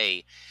negative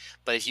way.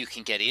 But if you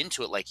can get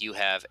into it like you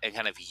have and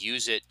kind of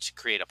use it to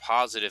create a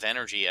positive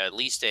energy, at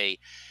least a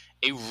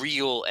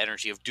real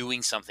energy of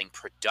doing something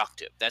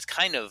productive, that's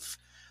kind of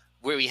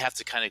where we have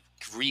to kind of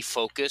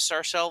refocus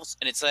ourselves.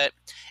 And it's that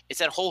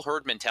whole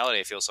herd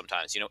mentality. I feel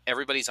sometimes,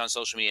 everybody's on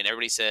social media and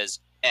everybody says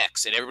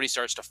X, and everybody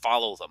starts to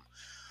follow them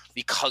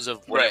because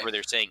of whatever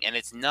they're saying. And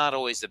it's not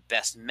always the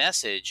best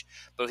message,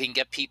 but we can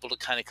get people to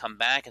kind of come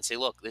back and say,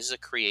 look, this is a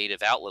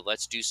creative outlet.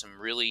 Let's do some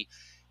really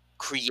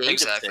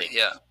creative things.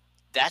 Yeah.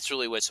 That's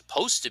really what it's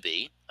supposed to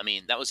be. I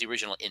mean, that was the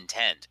original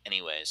intent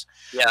anyways.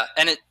 Yeah.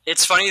 And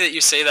it's funny that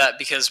you say that,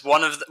 because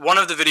one of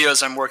the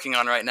videos I'm working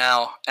on right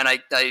now, and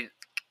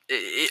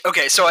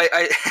so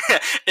I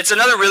it's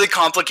another really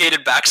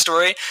complicated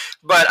backstory,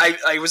 but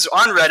I was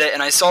on Reddit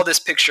and I saw this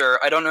picture.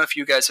 I don't know if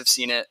you guys have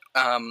seen it,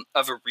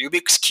 of a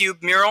Rubik's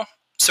Cube mural.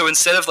 So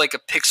instead of like a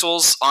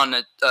pixels on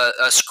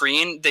a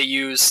screen, they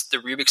use the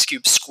Rubik's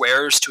Cube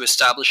squares to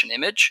establish an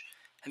image.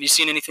 Have you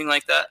seen anything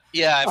like that?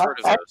 Yeah, I've heard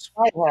of those.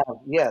 I have,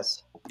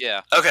 yes.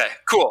 Yeah. Okay,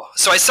 cool.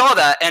 So I saw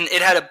that, and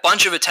it had a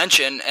bunch of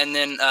attention, and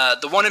then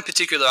the one in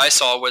particular I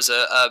saw was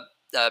a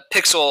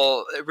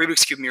pixel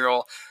Rubik's Cube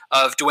mural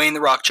of Dwayne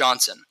 "The Rock"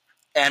 Johnson.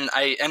 And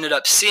I ended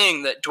up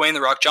seeing that Dwayne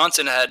 "The Rock"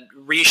 Johnson had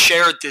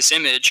reshared this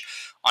image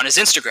on his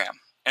Instagram.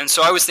 And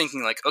so I was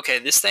thinking like, okay,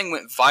 this thing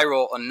went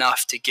viral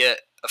enough to get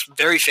a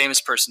very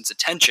famous person's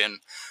attention.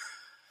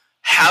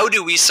 How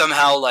do we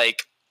somehow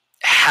like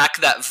hack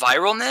that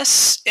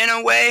viralness in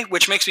a way,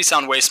 which makes me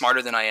sound way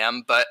smarter than I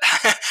am, but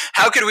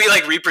how could we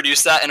like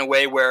reproduce that in a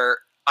way where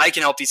I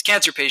can help these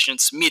cancer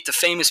patients meet the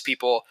famous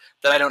people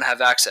that I don't have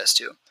access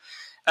to?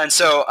 And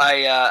so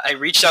I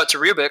reached out to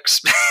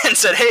Rubik's and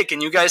said, hey,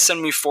 can you guys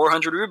send me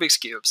 400 Rubik's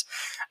Cubes?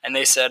 And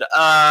they said,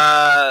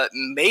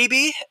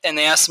 maybe. And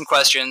they asked some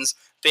questions.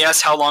 They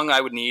asked how long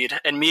I would need.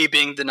 And me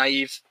being the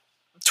naive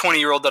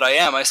 20-year-old that I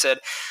am, I said,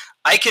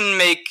 I can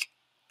make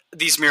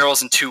these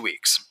murals in 2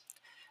 weeks.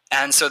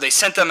 And so they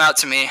sent them out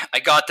to me. I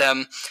got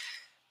them.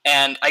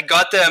 And I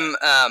got them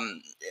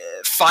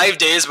 5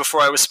 days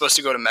before I was supposed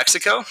to go to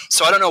Mexico.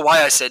 So I don't know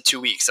why I said 2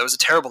 weeks. That was a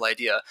terrible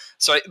idea.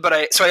 So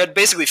I had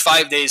basically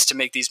 5 days to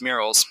make these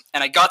murals.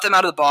 And I got them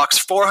out of the box,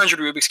 400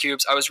 Rubik's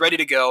Cubes. I was ready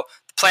to go.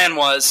 The plan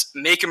was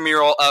make a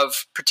mural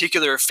of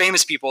particular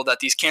famous people that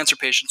these cancer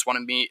patients want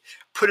to meet,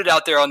 put it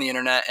out there on the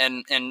internet,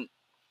 and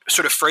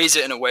sort of phrase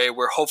it in a way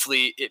where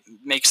hopefully it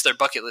makes their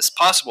bucket list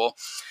possible,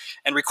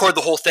 and record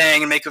the whole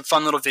thing and make a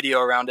fun little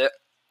video around it.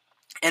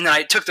 And then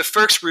I took the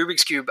first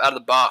Rubik's Cube out of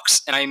the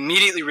box, and I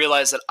immediately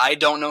realized that I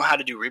don't know how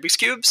to do Rubik's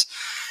Cubes.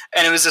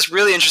 And it was this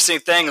really interesting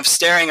thing of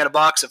staring at a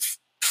box of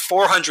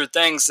 400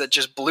 things that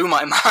just blew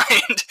my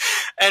mind.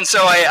 And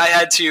so I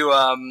had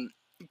to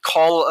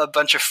call a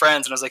bunch of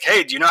friends, and I was like,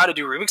 hey, do you know how to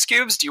do Rubik's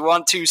Cubes? Do you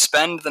want to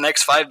spend the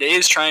next 5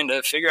 days trying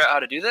to figure out how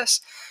to do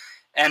this?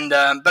 And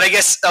but I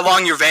guess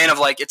along your vein of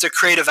like, it's a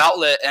creative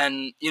outlet,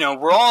 and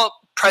we're all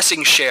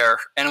pressing share,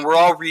 and we're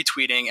all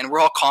retweeting, and we're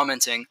all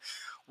commenting.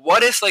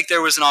 What if like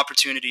there was an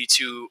opportunity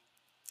to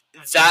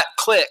that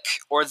click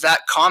or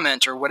that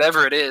comment or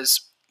whatever it is,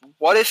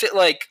 what if it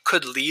like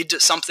could lead to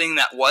something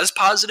that was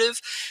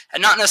positive,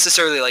 and not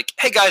necessarily like,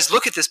 hey guys,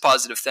 look at this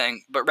positive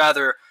thing, but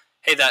rather,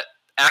 hey, that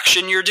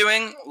action you're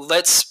doing,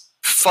 let's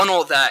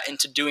funnel that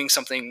into doing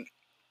something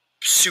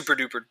super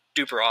duper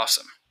duper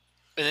awesome.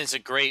 And it's a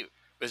great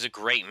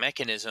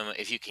mechanism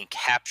if you can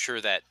capture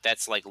that.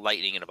 That's like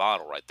lightning in a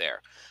bottle right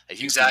there.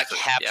 If you can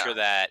capture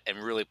that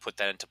and really put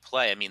that into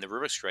play. I mean, the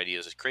Rubik's Cube idea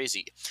is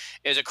crazy.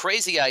 It's a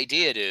crazy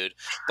idea, dude,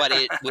 but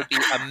it would be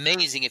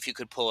amazing if you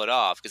could pull it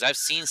off, because I've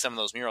seen some of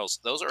those murals.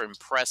 Those are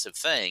impressive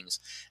things,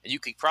 and you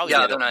could probably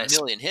get a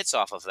million hits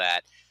off of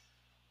that.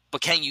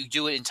 But can you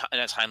do it in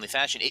a timely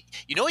fashion?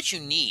 You know what you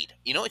need?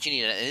 And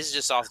this is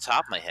just off the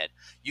top of my head.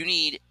 You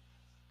need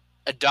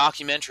a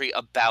documentary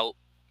about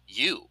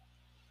you.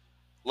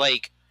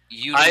 Like,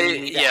 you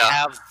need to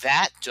have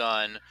that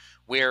done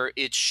where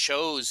it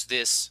shows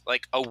this,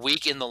 like, a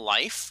week in the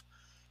life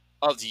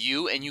of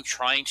you and you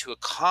trying to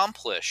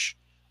accomplish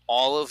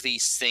all of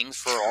these things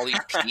for all these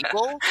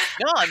people.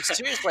 No, I'm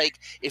serious. Like,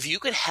 if you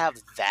could have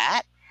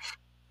that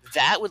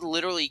would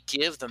literally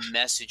give the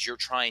message you're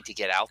trying to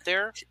get out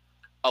there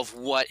of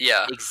what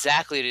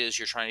exactly it is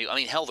you're trying to do. I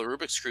mean, hell, the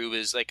Rubik's Cube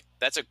is, like,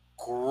 that's a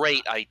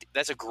great idea.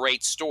 That's a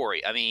great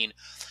story. I mean,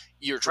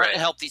 you're trying to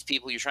help these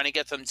people. You're trying to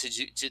get them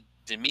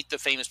to meet the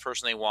famous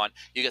person they want.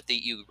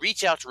 You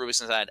reach out to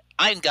Rubik's and said,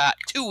 I've got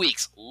 2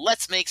 weeks.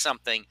 Let's make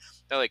something.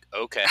 They're like,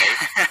 okay,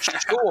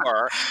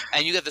 sure.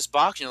 And you get this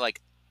box and you're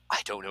like,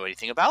 I don't know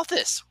anything about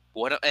this.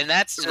 What? And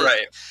that's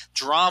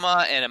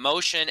drama and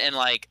emotion, and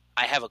like,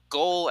 I have a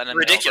goal, and I'm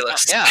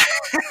ridiculous.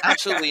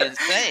 Absolutely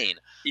insane.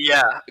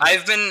 Yeah,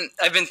 I've been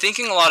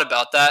thinking a lot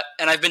about that,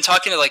 and I've been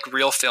talking to like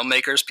real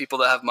filmmakers, people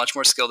that have much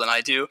more skill than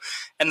I do,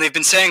 and they've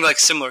been saying like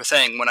similar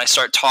thing when I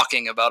start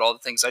talking about all the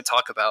things I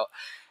talk about.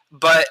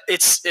 But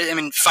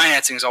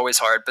financing is always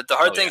hard. But the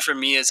hard thing for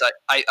me is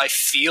I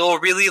feel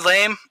really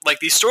lame. Like,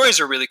 these stories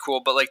are really cool,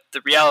 but like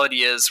the reality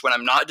is when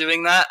I'm not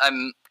doing that,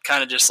 I'm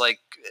kind of just like,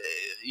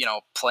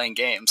 playing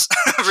games,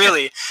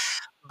 really.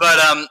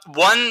 But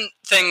one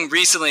thing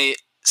recently,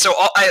 so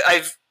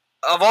I've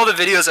of all the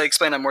videos I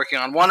explained I'm working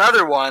on, one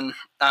other one,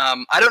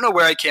 I don't know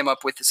where I came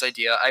up with this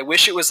idea. I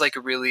wish it was like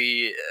a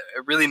really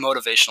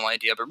motivational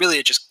idea, but really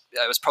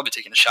I was probably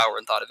taking a shower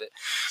and thought of it.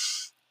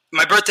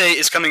 My birthday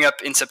is coming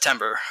up in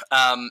September.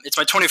 It's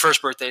my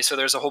 21st birthday, so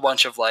there's a whole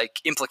bunch of like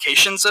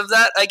implications of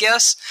that, I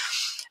guess.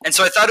 And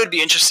so I thought it would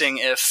be interesting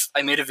if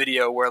I made a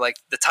video where like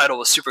the title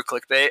was super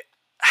clickbait,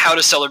 how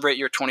to celebrate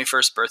your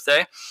 21st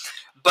birthday.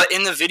 But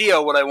in the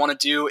video, what I want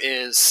to do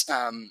is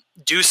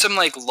do some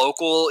like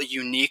local,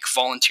 unique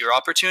volunteer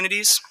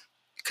opportunities.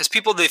 Because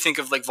people, they think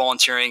of like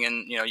volunteering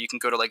and, you can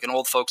go to like an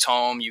old folks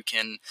home, you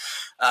can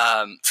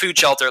food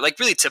shelter, like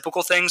really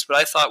typical things. But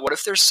I thought, what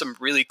if there's some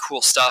really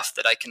cool stuff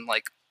that I can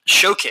like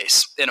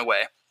showcase in a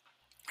way,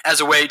 as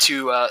a way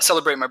to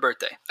celebrate my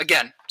birthday.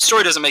 Again,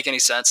 story doesn't make any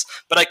sense,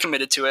 but I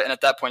committed to it, and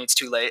at that point it's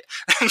too late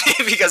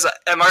because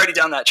I'm already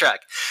down that track.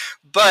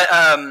 But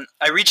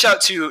I reached out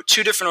to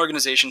 2 different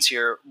organizations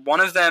here. One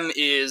of them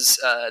is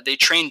they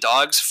train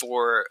dogs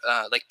for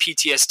like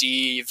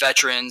PTSD,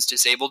 veterans,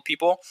 disabled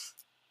people.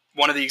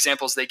 One of the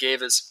examples they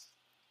gave is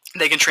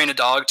they can train a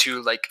dog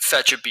to like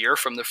fetch a beer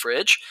from the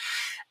fridge.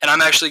 And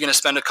I'm actually going to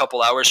spend a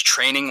couple hours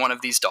training one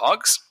of these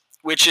dogs,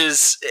 which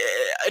is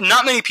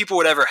not many people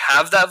would ever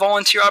have that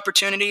volunteer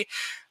opportunity,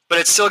 but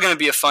it's still going to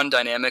be a fun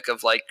dynamic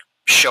of like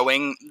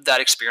showing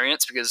that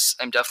experience, because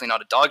I'm definitely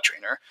not a dog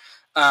trainer.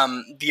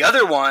 The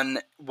other one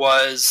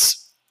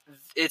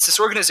it's this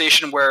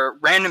organization where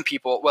random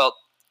people,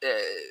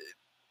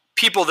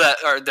 people that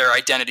their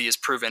identity is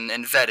proven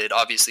and vetted,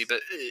 obviously, but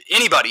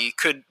anybody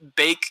could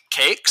bake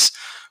cakes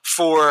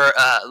for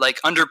like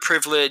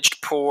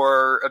underprivileged,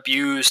 poor,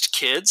 abused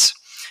kids.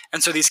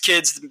 And so these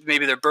kids,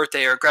 maybe their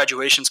birthday or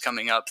graduation's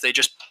coming up, they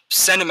just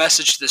send a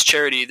message to this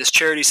charity. This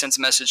charity sends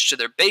a message to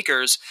their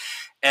bakers.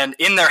 And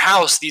in their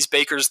house, these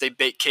bakers, they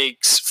bake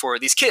cakes for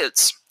these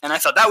kids. And I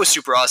thought that was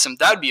super awesome.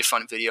 That would be a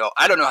fun video.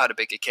 I don't know how to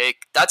bake a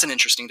cake. That's an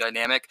interesting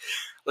dynamic.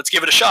 Let's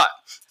give it a shot.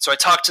 So I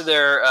talked to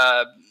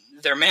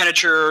their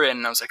manager,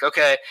 and I was like,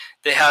 okay,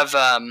 they had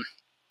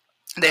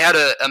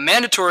a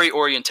mandatory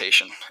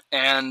orientation.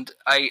 And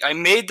I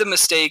made the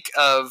mistake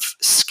of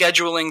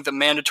scheduling the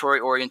mandatory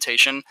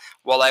orientation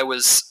while I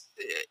was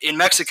in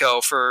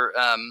Mexico for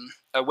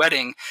a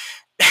wedding.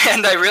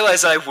 And I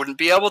realized I wouldn't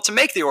be able to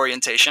make the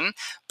orientation.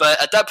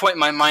 But at that point,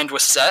 my mind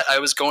was set. I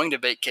was going to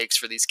bake cakes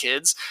for these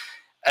kids.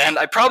 And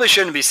I probably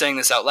shouldn't be saying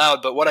this out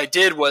loud, but what I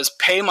did was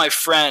pay my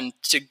friend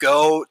to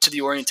go to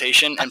the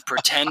orientation and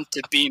pretend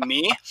to be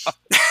me.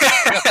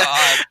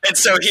 And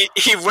so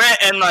he went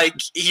and, like,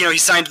 you know, he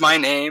signed my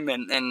name.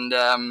 And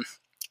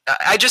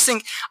I just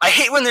think I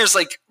hate when there's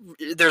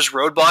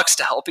roadblocks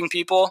to helping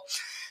people.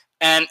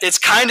 And it's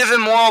kind of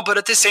immoral, but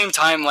at the same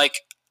time, like,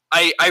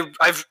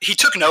 he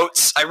took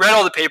notes. I read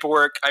all the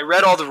paperwork. I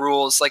read all the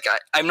rules. Like,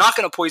 I'm not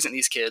going to poison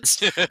these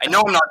kids. I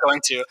know I'm not going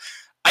to.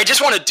 I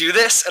just want to do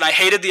this, and I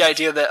hated the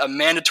idea that a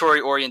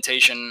mandatory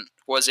orientation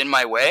was in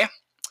my way.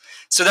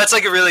 So that's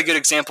like a really good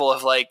example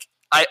of, like,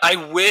 I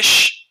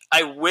wish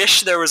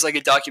there was like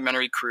a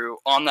documentary crew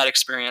on that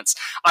experience.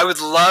 I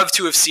would love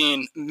to have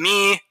seen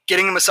me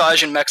getting a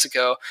massage in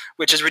Mexico,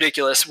 which is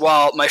ridiculous,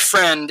 while my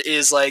friend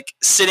is like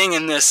sitting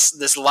in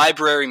this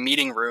library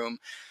meeting room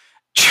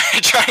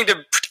trying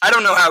to, I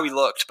don't know how he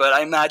looked, but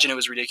I imagine it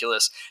was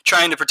ridiculous,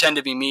 trying to pretend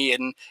to be me.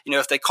 And, you know,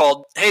 if they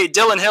called, hey,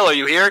 Dylan Hill, are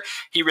you here?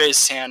 He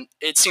raised his hand.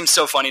 It seems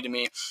so funny to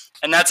me.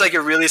 And that's like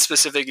a really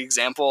specific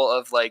example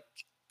of, like,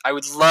 I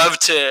would love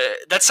to,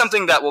 that's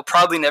something that will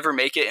probably never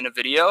make it in a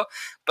video,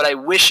 but I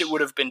wish it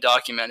would have been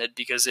documented,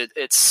 because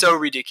it's so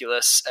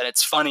ridiculous and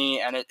it's funny,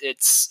 and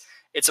it's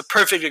a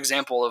perfect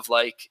example of,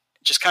 like,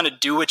 just kind of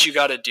do what you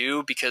got to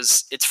do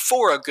because it's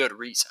for a good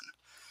reason.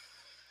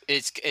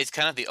 It's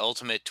kind of the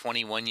ultimate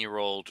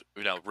 21-year-old,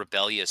 you know,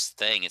 rebellious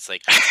thing. It's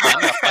like, I'm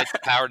gonna fight the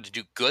power to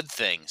do good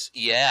things.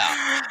 Yeah,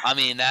 I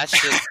mean, that's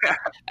just,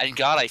 and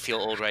God, I feel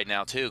old right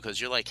now too, because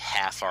you're like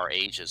half our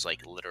ages,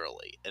 like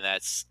literally,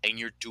 and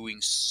you're doing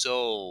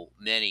so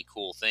many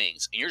cool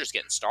things, and you're just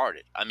getting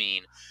started. I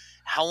mean,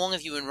 how long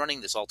have you been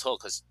running this all told?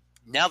 Because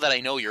now that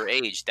I know your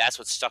age, that's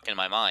what's stuck in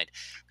my mind.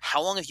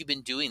 How long have you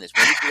been doing this?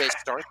 When did you guys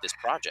start this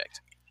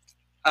project?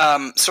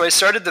 So I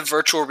started the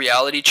virtual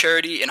reality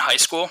charity in high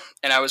school,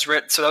 and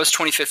so that was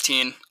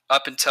 2015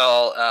 up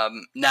until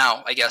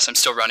now. I guess I'm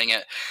still running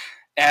it.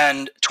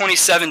 And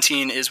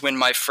 2017 is when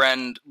my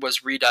friend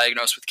was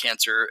re-diagnosed with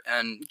cancer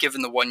and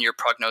given the 1-year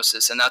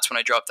prognosis, and that's when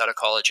I dropped out of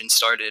college and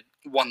started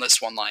One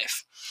List, One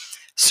Life.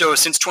 So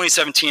since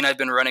 2017, I've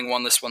been running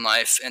One List, One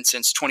Life, and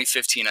since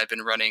 2015, I've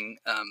been running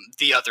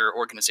the other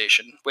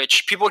organization,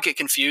 which people get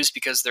confused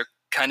because they're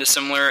kind of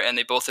similar and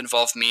they both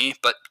involve me,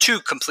 but two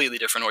completely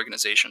different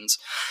organizations.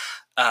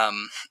 Yeah,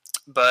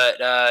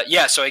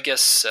 so I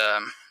guess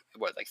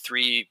like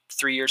 3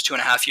 years,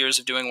 2.5 years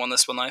of doing One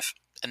List, One Life.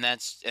 And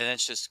that's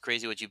just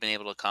crazy what you've been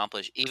able to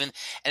accomplish. And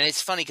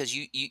it's funny because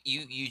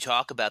you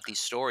talk about these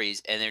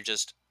stories and they're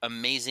just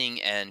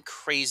amazing and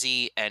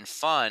crazy and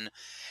fun.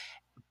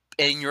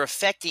 And you're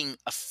affecting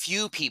a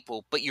few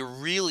people, but you're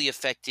really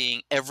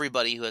affecting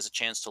everybody who has a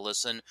chance to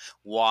listen,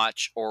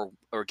 watch, or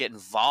get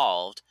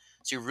involved.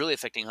 So you're really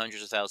affecting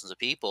hundreds of thousands of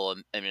people.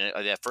 And I mean,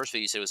 that first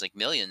video you said was like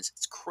millions.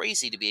 It's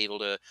crazy to be able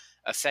to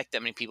affect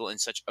that many people in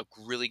such a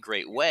really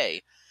great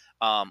way,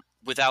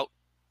 without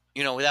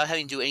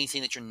having to do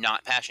anything that you're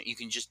not passionate. You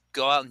can just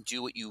go out and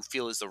do what you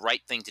feel is the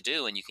right thing to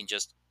do, and you can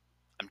just,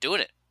 I'm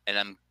doing it, and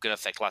I'm going to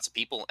affect lots of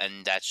people,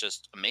 and that's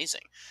just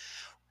amazing.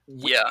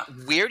 Yeah.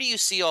 Where do you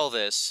see all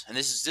this? And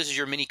this is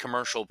your mini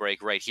commercial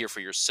break right here for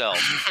yourself.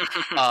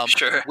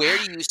 Sure. Where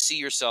do you see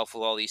yourself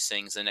with all these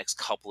things in the next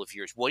couple of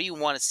years? What do you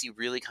want to see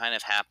really kind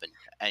of happen?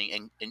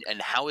 And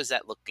how is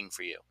that looking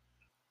for you?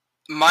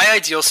 My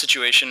ideal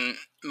situation,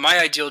 my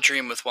ideal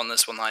dream with One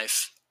List, One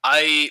Life,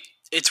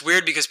 it's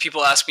weird because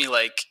people ask me,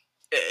 like,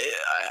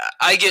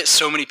 I get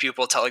so many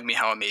people telling me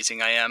how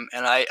amazing I am,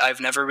 and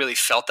I've never really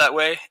felt that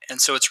way, and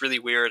so it's really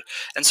weird.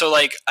 And so,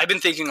 like, I've been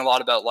thinking a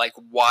lot about, like,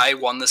 why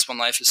One List, One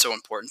Life is so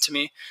important to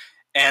me.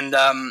 And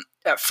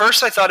at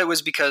first I thought it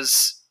was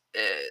because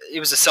it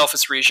was a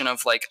selfish reason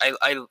of, like,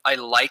 I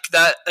like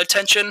that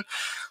attention.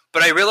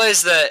 But I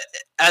realized that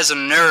as a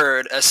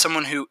nerd, as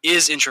someone who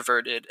is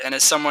introverted, and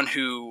as someone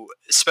who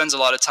spends a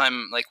lot of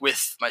time, like,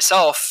 with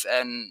myself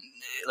and,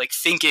 like,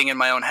 thinking in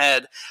my own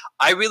head,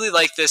 I really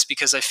like this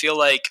because I feel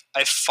like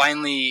I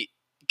finally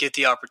get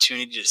the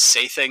opportunity to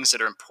say things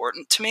that are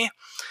important to me.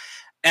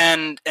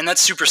 And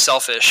that's super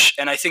selfish.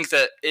 And I think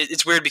that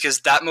it's weird because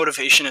that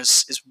motivation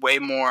is way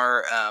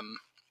more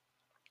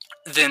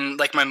than,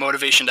 like, my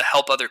motivation to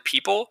help other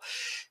people.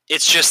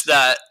 It's just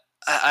that,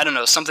 I don't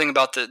know, something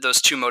about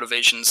those two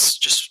motivations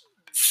just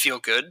feel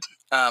good.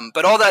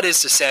 But all that is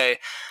to say,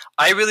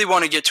 I really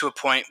want to get to a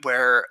point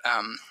where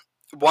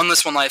One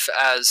List, One Life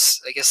as,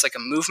 I guess, like a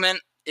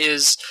movement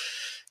is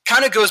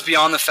kind of goes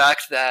beyond the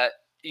fact that,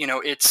 you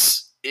know,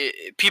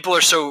 people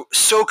are so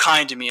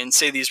kind to me and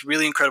say these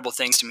really incredible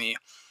things to me.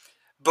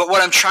 But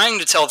what I'm trying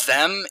to tell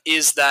them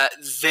is that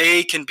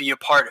they can be a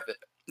part of it.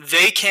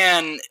 They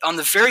can, on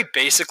the very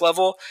basic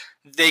level,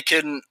 they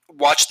can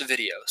watch the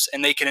videos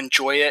and they can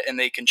enjoy it and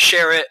they can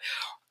share it.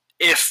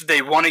 If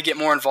they want to get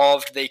more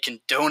involved, they can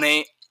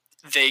donate.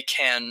 They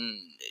can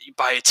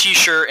buy a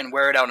t-shirt and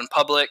wear it out in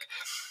public.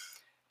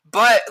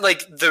 But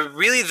like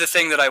the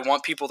thing that I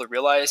want people to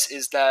realize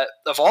is that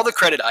of all the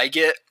credit I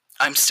get,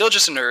 I'm still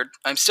just a nerd.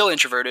 I'm still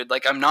introverted.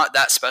 Like, I'm not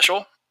that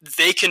special.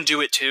 They can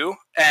do it too.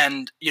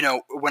 And, you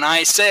know, when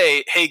I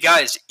say, hey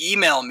guys,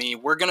 email me,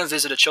 we're going to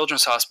visit a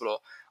children's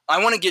hospital,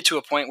 I want to get to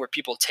a point where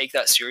people take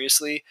that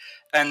seriously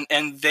and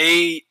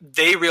they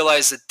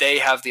realize that they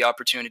have the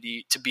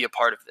opportunity to be a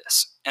part of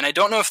this. And I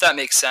don't know if that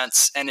makes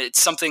sense. And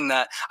it's something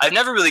that I've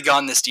never really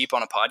gone this deep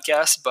on a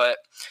podcast, but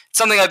it's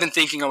something I've been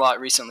thinking a lot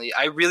recently.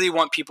 I really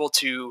want people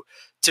to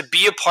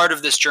be a part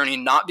of this journey,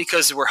 not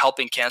because we're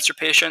helping cancer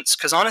patients,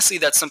 because honestly,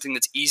 that's something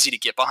that's easy to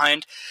get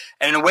behind.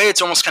 And in a way,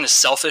 it's almost kind of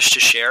selfish to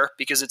share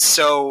because it's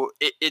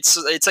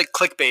like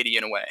clickbaity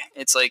in a way.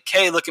 It's like,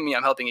 hey, look at me,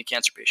 I'm helping a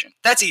cancer patient.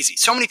 That's easy.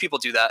 So many people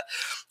do that.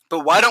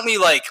 But why don't we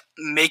like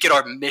make it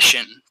our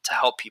mission to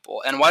help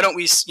people? And why don't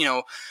we, you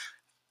know,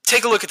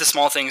 take a look at the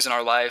small things in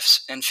our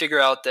lives and figure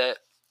out that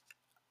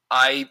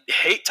I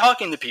hate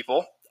talking to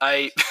people.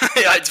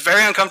 It's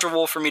very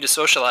uncomfortable for me to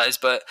socialize,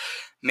 but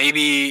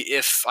maybe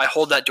if I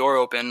hold that door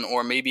open,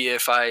 or maybe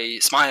if I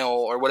smile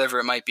or whatever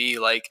it might be,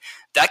 like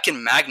that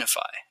can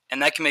magnify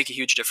and that can make a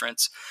huge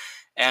difference.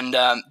 And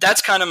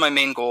that's kind of my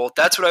main goal.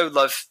 That's what I would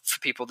love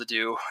for people to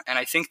do. And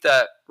I think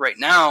that right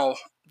now,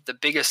 the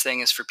biggest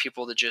thing is for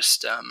people to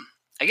just,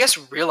 I guess,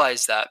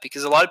 realize that,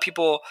 because a lot of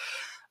people,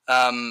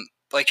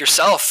 like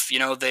yourself, you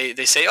know, they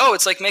say, oh,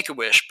 it's like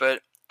Make-A-Wish,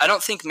 but I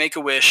don't think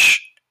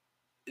Make-A-Wish,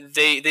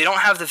 they don't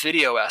have the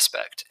video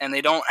aspect, and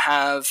they don't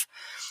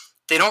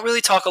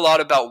really talk a lot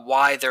about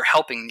why they're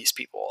helping these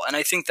people. And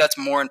I think that's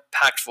more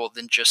impactful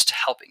than just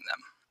helping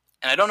them.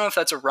 And I don't know if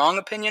that's a wrong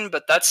opinion,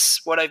 but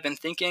that's what I've been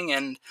thinking.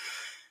 And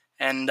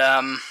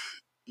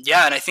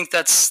yeah, and I think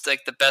that's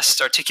like the best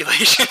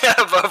articulation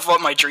of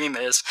what my dream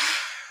is.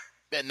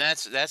 And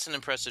that's an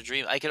impressive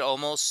dream. I could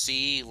almost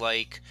see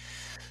like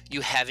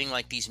you having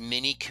like these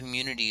mini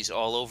communities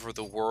all over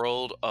the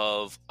world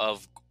of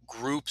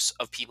groups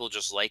of people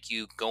just like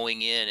you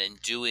going in and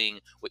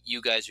doing what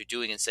you guys are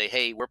doing, and say,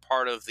 hey, we're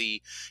part of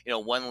the, you know,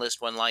 One List,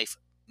 One Life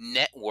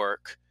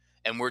network,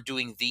 and we're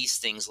doing these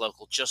things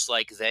local just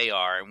like they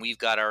are, and we've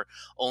got our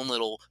own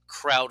little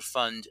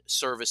crowdfund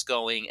service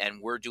going,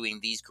 and we're doing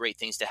these great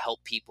things to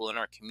help people in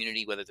our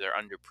community, whether they're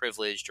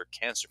underprivileged or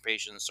cancer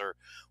patients or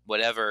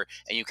whatever.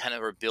 And you kind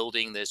of are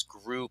building this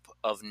group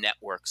of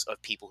networks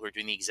of people who are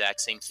doing the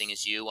exact same thing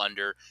as you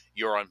under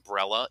your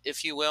umbrella,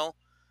 if you will.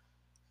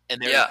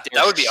 And they're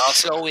that would be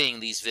awesome. Showing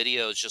these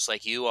videos just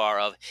like you are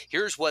of,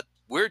 here's what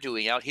we're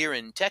doing out here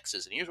in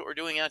Texas, and here's what we're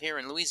doing out here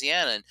in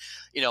Louisiana, and,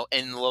 you know,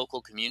 in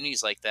local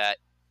communities like that.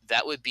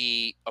 That would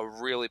be a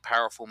really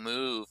powerful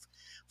move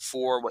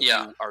for what you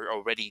are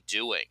already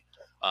doing.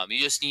 You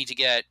just need to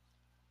get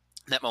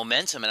that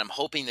momentum, and I'm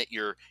hoping that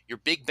your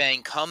Big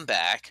Bang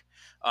comeback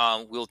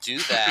will do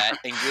that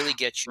and really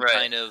get you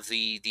kind of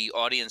the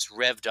audience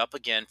revved up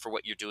again for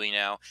what you're doing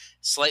now.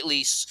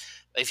 Slightly,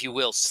 if you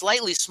will,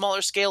 slightly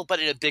smaller scale, but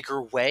in a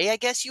bigger way, I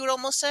guess you would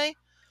almost say.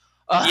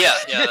 But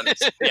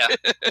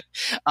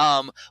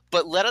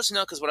let us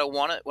know, because what I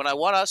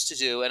want us to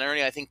do, and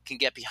Ernie I think can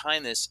get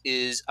behind this,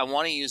 is I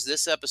want to use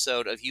this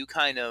episode of you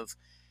kind of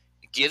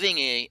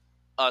giving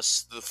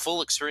us the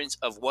full experience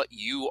of what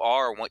you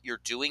are and what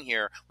you're doing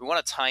here. We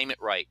want to time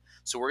it right,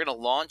 so we're going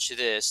to launch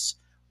this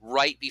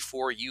right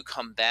before you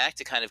come back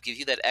to kind of give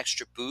you that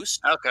extra boost.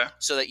 Okay.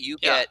 So that you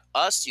get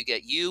us, you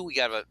get you. We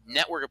got a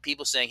network of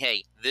people saying,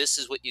 hey, this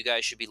is what you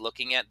guys should be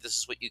looking at. This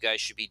is what you guys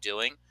should be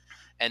doing.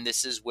 And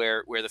this is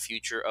where the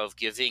future of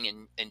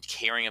giving and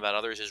caring about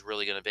others is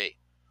really going to be.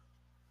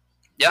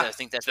 Yeah, I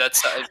think that's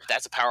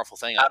a powerful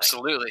thing.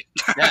 Absolutely.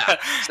 Yeah.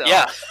 So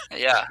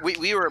yeah.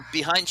 We were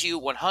behind you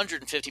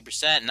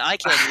 150%, and I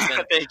can't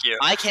even. Thank you.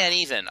 I can't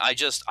even. I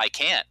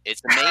can't.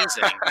 It's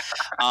amazing.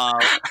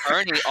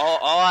 Ernie,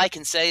 all I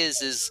can say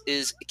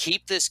is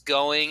keep this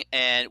going,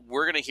 and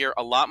we're going to hear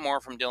a lot more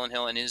from Dylan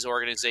Hill and his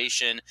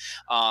organization.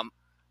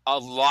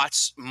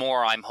 Lots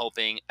more, I'm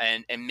hoping,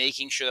 and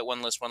making sure that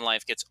One List, One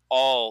Life gets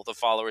all the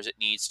followers it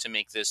needs to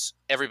make this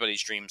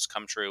everybody's dreams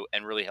come true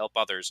and really help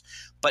others.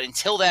 But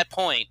until that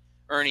point,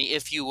 Ernie,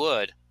 if you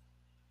would.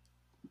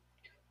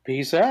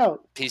 Peace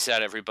out. Peace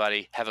out,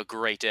 everybody. Have a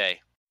great day.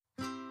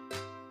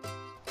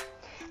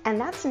 And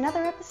that's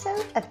another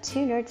episode of Two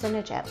Nerds and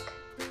a Joke.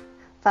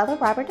 Follow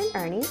Robert and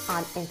Ernie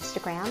on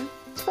Instagram,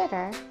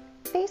 Twitter,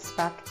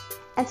 Facebook,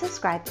 and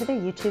subscribe to their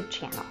YouTube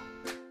channel.